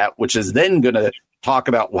nuanced than that, which is then going to talk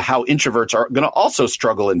about how introverts are going to also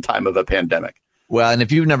struggle in time of a pandemic. Well, and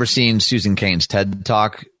if you've never seen Susan Cain's TED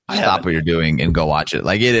Talk, stop what you're doing and go watch it.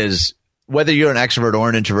 Like it is, whether you're an extrovert or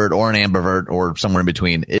an introvert or an ambivert or somewhere in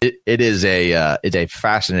between, it's a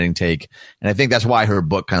fascinating take. And I think that's why her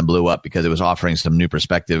book kind of blew up, because it was offering some new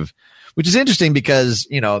perspective, which is interesting because,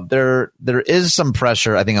 you know, there is some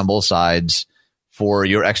pressure, I think, on both sides for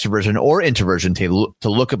your extroversion or introversion to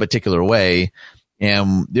look a particular way.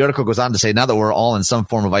 And the article goes on to say, now that we're all in some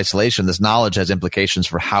form of isolation, this knowledge has implications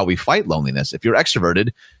for how we fight loneliness. If you're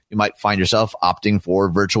extroverted, you might find yourself opting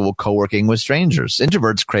for virtual co-working with strangers.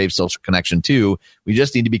 Introverts crave social connection too. We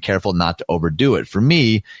just need to be careful not to overdo it. For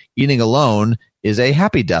me, eating alone is a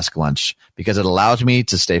happy desk lunch because it allows me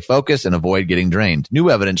to stay focused and avoid getting drained.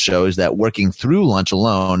 New evidence shows that working through lunch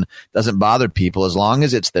alone doesn't bother people as long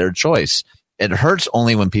as it's their choice. It hurts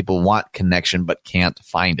only when people want connection but can't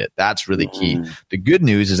find it. That's really key. The good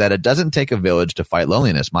news is that it doesn't take a village to fight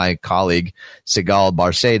loneliness. My colleague Sigal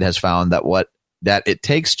Barsaid has found that it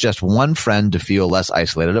takes just one friend to feel less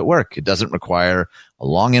isolated at work. It doesn't require a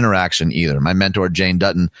long interaction either. My mentor, Jane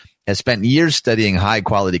Dutton, has spent years studying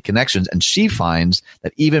high-quality connections, and she finds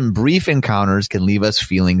that even brief encounters can leave us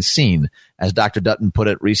feeling seen. As Dr. Dutton put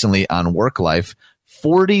it recently on Work Life,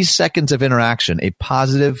 40 seconds of interaction, a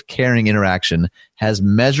positive, caring interaction, has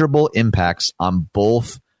measurable impacts on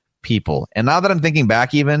both people. And now that I'm thinking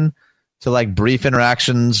back even to like brief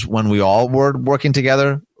interactions when we all were working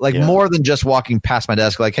together, like more than just walking past my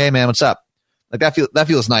desk, like, hey man, what's up? Like that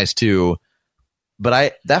feels nice too.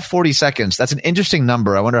 But that 40 seconds, that's an interesting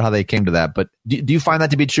number. I wonder how they came to that. But do you find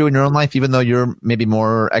that to be true in your own life, even though you're maybe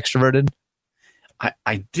more extroverted?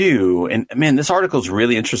 I do. And man, this article is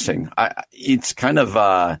really interesting. It's kind of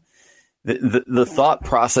the thought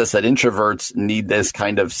process that introverts need this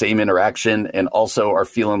kind of same interaction and also are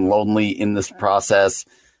feeling lonely in this process.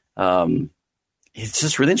 It's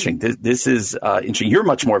just really interesting. This is interesting. You're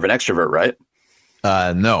much more of an extrovert, right?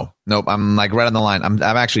 Nope. I'm like right on the line. I'm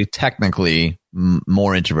actually technically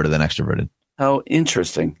more introverted than extroverted. Oh,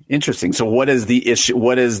 interesting. So what is the issue?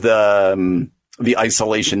 What is the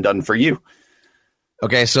isolation done for you?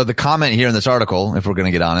 Okay, so the comment here in this article, if we're going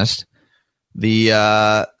to get honest,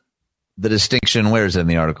 the distinction, where is it in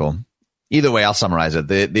the article? Either way, I'll summarize it.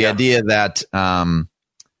 The idea that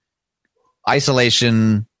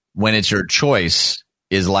isolation, when it's your choice,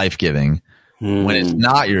 is life-giving. When it's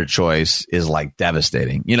not your choice, is like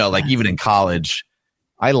devastating. You know, like even in college,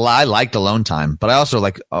 I liked alone time, but I also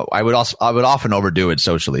I would often overdo it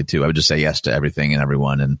socially too. I would just say yes to everything and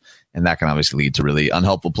everyone, and that can obviously lead to really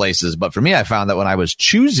unhelpful places. But for me, I found that when I was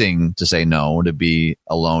choosing to say no, to be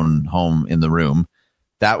alone home in the room,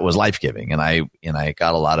 that was life-giving, and I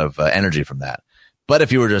got a lot of energy from that. But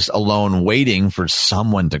if you were just alone waiting for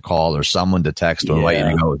someone to call or someone to text or invite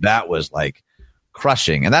you to go, that was like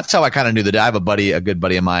crushing. And that's how I kind of knew that. I have a good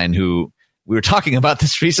buddy of mine who, we were talking about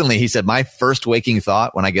this recently. He said, my first waking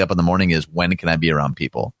thought when I get up in the morning is, when can I be around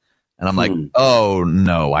people? And I'm like, oh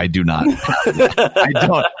no, I do not. I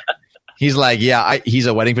don't. He's like, he's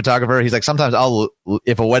a wedding photographer. He's like, sometimes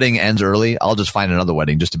if a wedding ends early, I'll just find another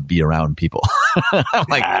wedding just to be around people. I'm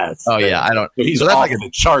like, I don't. He's so that's off like the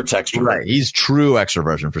charts extrovert. Right. He's true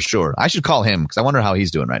extroversion for sure. I should call him because I wonder how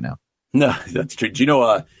he's doing right now. No, that's true. Do you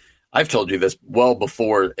know, I've told you this well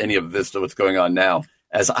before any of this, what's going on now.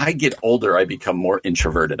 As I get older, I become more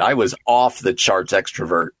introverted. I was off the charts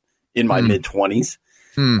extrovert in my mid-20s,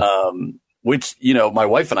 which, you know, my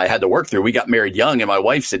wife and I had to work through. We got married young, and my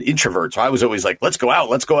wife's an introvert. So I was always like, let's go out,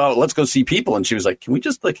 let's go see people. And she was like, can we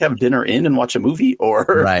just like have dinner in and watch a movie? Or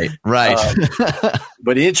Right.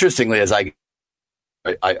 But interestingly, as I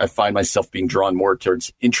find myself being drawn more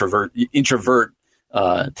towards introvert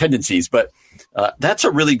tendencies. But that's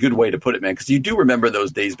a really good way to put it, man, because you do remember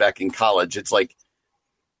those days back in college. It's like,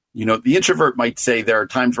 you know, the introvert might say there are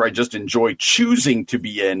times where I just enjoy choosing to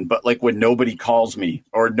be in, but like when nobody calls me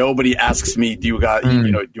or nobody asks me, do you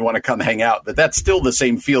want to come hang out? But that's still the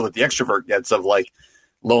same feel that the extrovert gets of like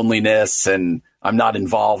loneliness and I'm not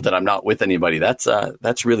involved and I'm not with anybody.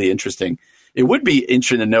 That's really interesting. It would be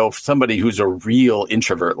interesting to know if somebody who's a real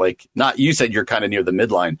introvert, like not, you said you're kind of near the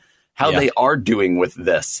midline, how they are doing with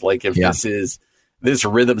this. Like if this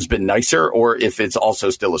rhythm's been nicer or if it's also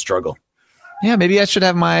still a struggle. Yeah, maybe I should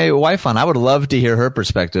have my wife on. I would love to hear her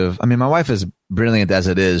perspective. I mean, my wife is brilliant as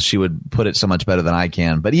it is. She would put it so much better than I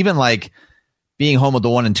can. But even like being home with the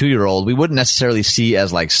 1 and 2 year old, we wouldn't necessarily see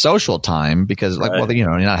as like social time because like, well, you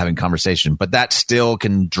know, you're not having conversation, but that still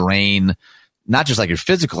can drain not just like your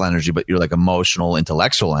physical energy, but your like emotional,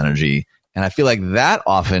 intellectual energy. And I feel like that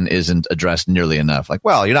often isn't addressed nearly enough. Like,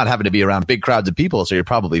 well, you're not having to be around big crowds of people, so you're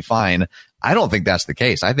probably fine. I don't think that's the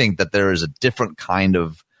case. I think that there is a different kind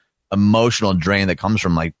of emotional drain that comes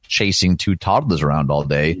from like chasing 2 toddlers around all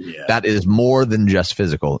day. Yeah. That is more than just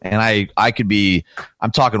physical. And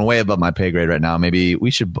I'm talking way above my pay grade right now. Maybe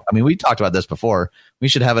we should, I mean, we talked about this before. We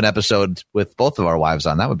should have an episode with both of our wives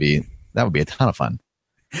on. That would be a ton of fun.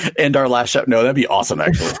 And our last show. No, that'd be awesome.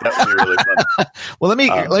 Actually, that would be really fun. Well,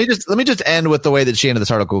 let me just end with the way that she ended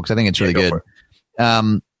this article, because I think it's really good.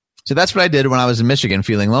 So that's what I did when I was in Michigan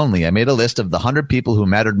feeling lonely. I made a list of the 100 people who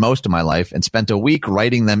mattered most in my life and spent a week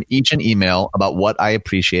writing them each an email about what I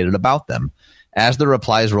appreciated about them. As the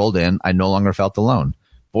replies rolled in, I no longer felt alone.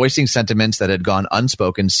 Voicing sentiments that had gone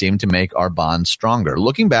unspoken seemed to make our bond stronger.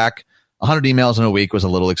 Looking back, 100 emails in a week was a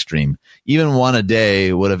little extreme. Even one a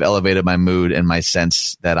day would have elevated my mood and my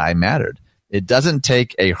sense that I mattered. It doesn't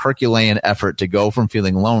take a Herculean effort to go from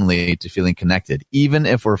feeling lonely to feeling connected. Even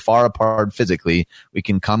if we're far apart physically, we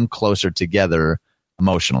can come closer together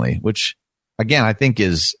emotionally, which, again, I think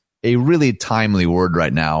is a really timely word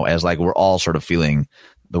right now, as like we're all sort of feeling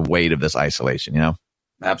the weight of this isolation, you know?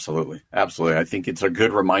 Absolutely. Absolutely. I think it's a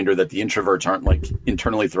good reminder that the introverts aren't like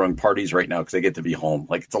internally throwing parties right now because they get to be home.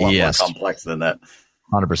 Like it's a lot more complex than that.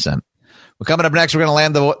 100%. Well, coming up next, we're going to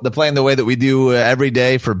land the plane the way that we do every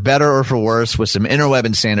day, for better or for worse, with some interweb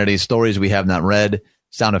insanity, stories we have not read,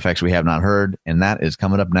 sound effects we have not heard. And that is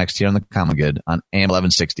coming up next here on The Common Good on AM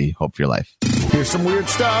 1160. Hope for your life. Here's some weird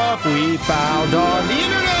stuff we found on the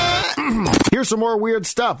internet. Here's some more weird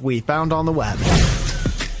stuff we found on the web.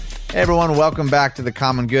 Hey everyone, welcome back to The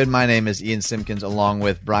Common Good. My name is Ian Simpkins, along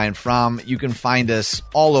with Brian Fromm. You can find us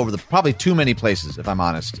all over probably too many places, if I'm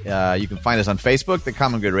honest. You can find us on Facebook, The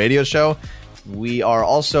Common Good Radio Show. We are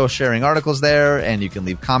also sharing articles there, and you can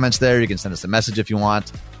leave comments there. You can send us a message if you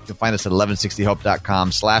want. You can find us at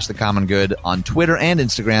 1160hope.com/The Common Good, on Twitter and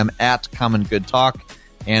Instagram at Common Good Talk,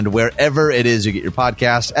 and wherever it is you get your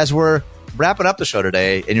podcast. As we're wrapping up the show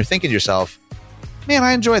today, and you're thinking to yourself, man,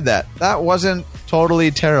 I enjoyed that. That wasn't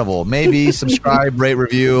totally terrible. Maybe subscribe, rate,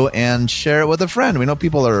 review, and share it with a friend. We know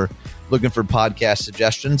people are looking for podcast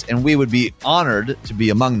suggestions, and we would be honored to be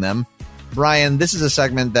among them. Brian, this is a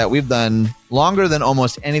segment that we've done longer than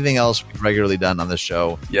almost anything else we've regularly done on this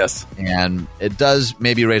show. Yes. And it does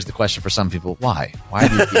maybe raise the question for some people, why? Why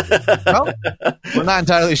do you keep it? Well, we're not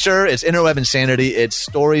entirely sure. It's interweb insanity. It's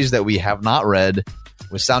stories that we have not read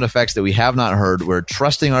with sound effects that we have not heard. We're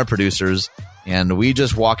trusting our producers, and we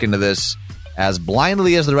just walk into this as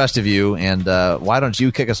blindly as the rest of you. And why don't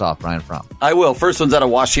you kick us off, Brian Fromm? I will. First one's out of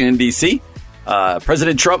Washington, D.C.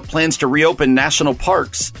 President Trump plans to reopen national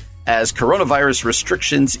parks as coronavirus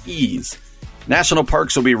restrictions ease. National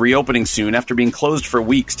parks will be reopening soon after being closed for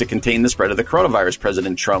weeks to contain the spread of the coronavirus,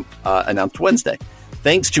 President Trump announced Wednesday.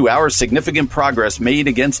 Thanks to our significant progress made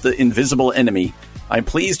against the invisible enemy, I'm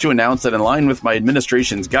pleased to announce that in line with my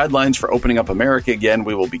administration's guidelines for opening up America again,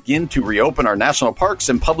 we will begin to reopen our national parks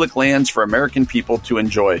and public lands for American people to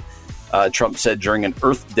enjoy, Trump said during an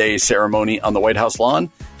Earth Day ceremony on the White House lawn.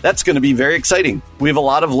 That's going to be very exciting. We have a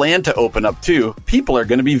lot of land to open up, too. People are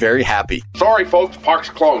going to be very happy. Sorry, folks, park's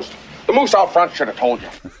closed. The moose out front should have told you.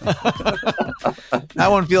 That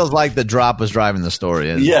one feels like the drop was driving the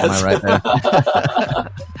story. Yes. Am I right there?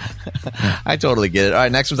 I totally get it. All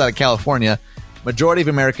right, next one's out of California. Majority of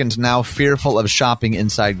Americans now fearful of shopping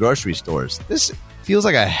inside grocery stores. This feels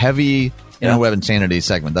like a heavy interweb insanity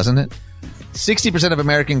segment, doesn't it? 60% of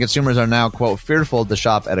American consumers are now, quote, fearful to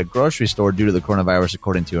shop at a grocery store due to the coronavirus,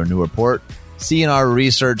 according to a new report. CNR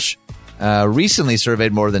Research recently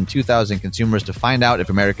surveyed more than 2,000 consumers to find out if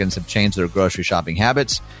Americans have changed their grocery shopping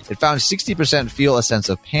habits. It found 60% feel a sense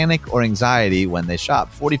of panic or anxiety when they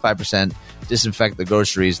shop. 45% disinfect the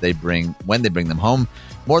groceries they bring when they bring them home.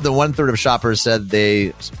 More than 1/3 of shoppers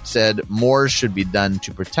said more should be done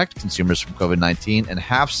to protect consumers from COVID-19, and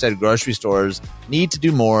half said grocery stores need to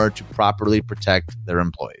do more to properly protect their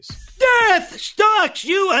employees. Death stalks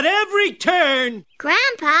you at every turn.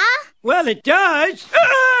 Grandpa? Well, it does.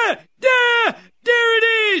 Ah! There it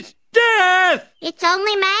is. Death! It's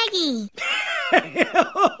only Maggie.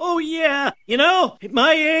 Oh, yeah. You know, at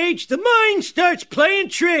my age, the mind starts playing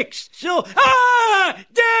tricks. So,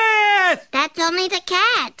 death! That's only the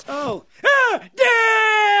cat. Oh,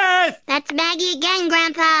 death! That's Maggie again,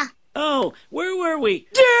 Grandpa. Oh, where were we?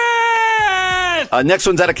 Death! Next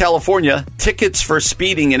one's out of California. Tickets for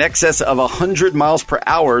speeding in excess of 100 miles per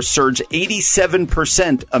hour surged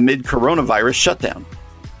 87% amid coronavirus shutdown.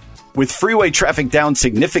 With freeway traffic down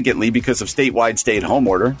significantly because of statewide stay-at-home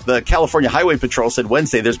order, the California Highway Patrol said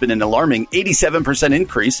Wednesday there's been an alarming 87%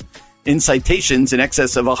 increase in citations in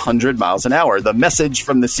excess of 100 miles an hour. The message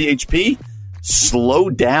from the CHP, slow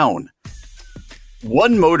down.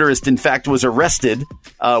 One motorist, in fact, was arrested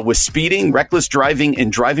with speeding, reckless driving, and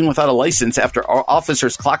driving without a license after our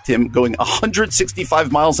officers clocked him going 165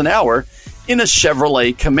 miles an hour in a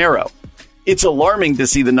Chevrolet Camaro. It's alarming to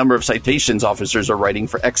see the number of citations officers are writing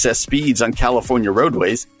for excess speeds on California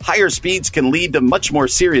roadways. Higher speeds can lead to much more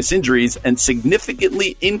serious injuries and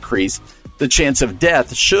significantly increase the chance of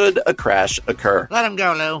death should a crash occur. Let him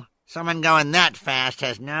go, Lou. Someone going that fast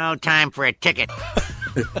has no time for a ticket.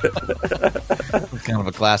 Kind of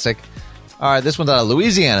a classic. All right, this one's out of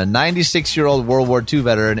Louisiana. 96-year-old World War II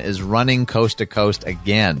veteran is running coast to coast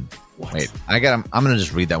again. What? Wait, I'm going to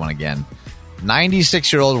just read that one again.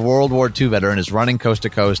 96-year-old World War II veteran is running coast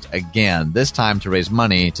to coast again, this time to raise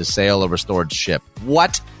money to sail a restored ship.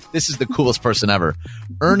 What? This is the coolest person ever.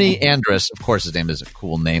 Ernie Andrus, of course his name is a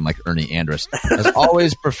cool name like Ernie Andrus, has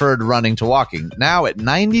always preferred running to walking. Now at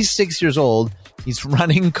 96 years old, he's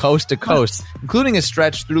running coast to coast, including a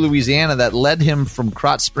stretch through Louisiana that led him from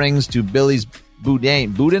Krotz Springs to Billy's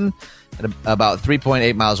Boudin, at about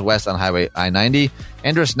 3.8 miles west on Highway I-90.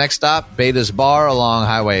 Andrus' next stop, Beta's Bar along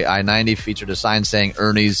Highway I-90, featured a sign saying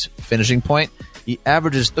Ernie's finishing point. He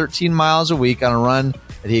averages 13 miles a week on a run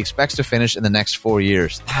that he expects to finish in the next 4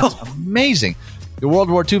 years. That's amazing. The World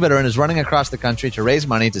War II veteran is running across the country to raise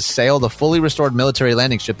money to sail the fully restored military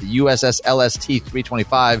landing ship, the USS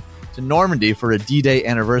LST-325, to Normandy for a D-Day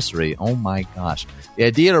anniversary. Oh my gosh. The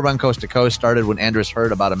idea to run coast to coast started when Andrus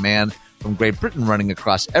heard about a man from Great Britain running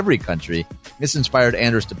across every country. This inspired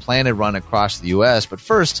Andrus to plan a run across the U.S., but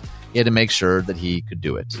first he had to make sure that he could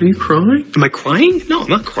do it. Are you crying? Am I crying? No, I'm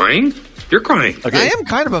not crying. You're crying. Okay. I am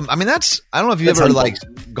kind of I don't know if you've ever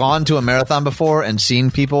gone to a marathon before and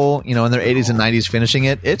seen people, in their 80s and 90s finishing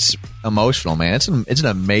it. It's emotional, man. It's an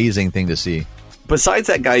amazing thing to see. Besides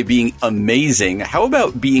that guy being amazing, how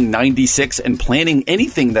about being 96 and planning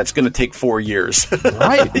anything that's going to take 4 years?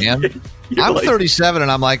 Right, man. I'm 37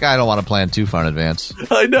 and I'm like, I don't want to plan too far in advance.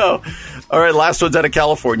 I know. All right, last one's out of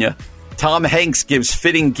California. Tom Hanks gives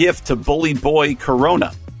fitting gift to bullied boy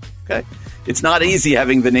Corona. Okay. It's not easy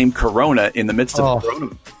having the name Corona in the midst of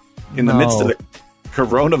the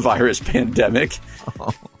coronavirus pandemic.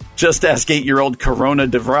 Oh. Just ask 8-year-old Corona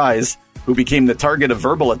DeVries, who became the target of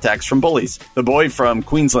verbal attacks from bullies. The boy from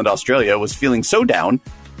Queensland, Australia, was feeling so down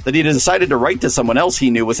that he decided to write to someone else he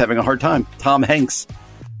knew was having a hard time, Tom Hanks.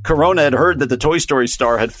 Corona had heard that the Toy Story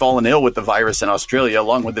star had fallen ill with the virus in Australia,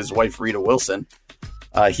 along with his wife, Rita Wilson.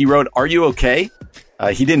 He wrote, "Are you okay?"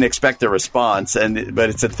 He didn't expect a response, but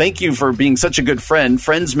it said, "Thank you for being such a good friend.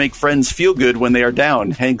 Friends make friends feel good when they are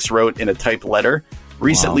down," Hanks wrote in a typed letter,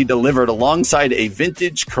 recently delivered alongside a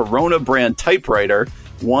vintage Corona brand typewriter,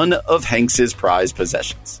 one of Hanks's prized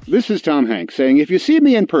possessions. This is Tom Hanks saying, if you see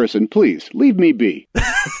me in person, please leave me be.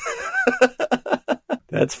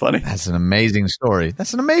 That's funny. That's an amazing story.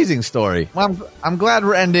 Well, I'm glad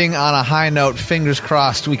we're ending on a high note. Fingers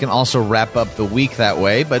crossed we can also wrap up the week that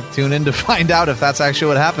way, but tune in to find out if that's actually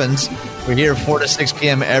what happens. We're here 4 to 6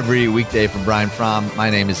 p.m. every weekday from Brian Fromm. My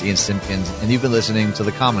name is Ian Simpkins, and you've been listening to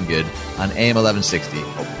The Common Good on AM 1160.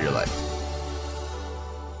 Hope for your life.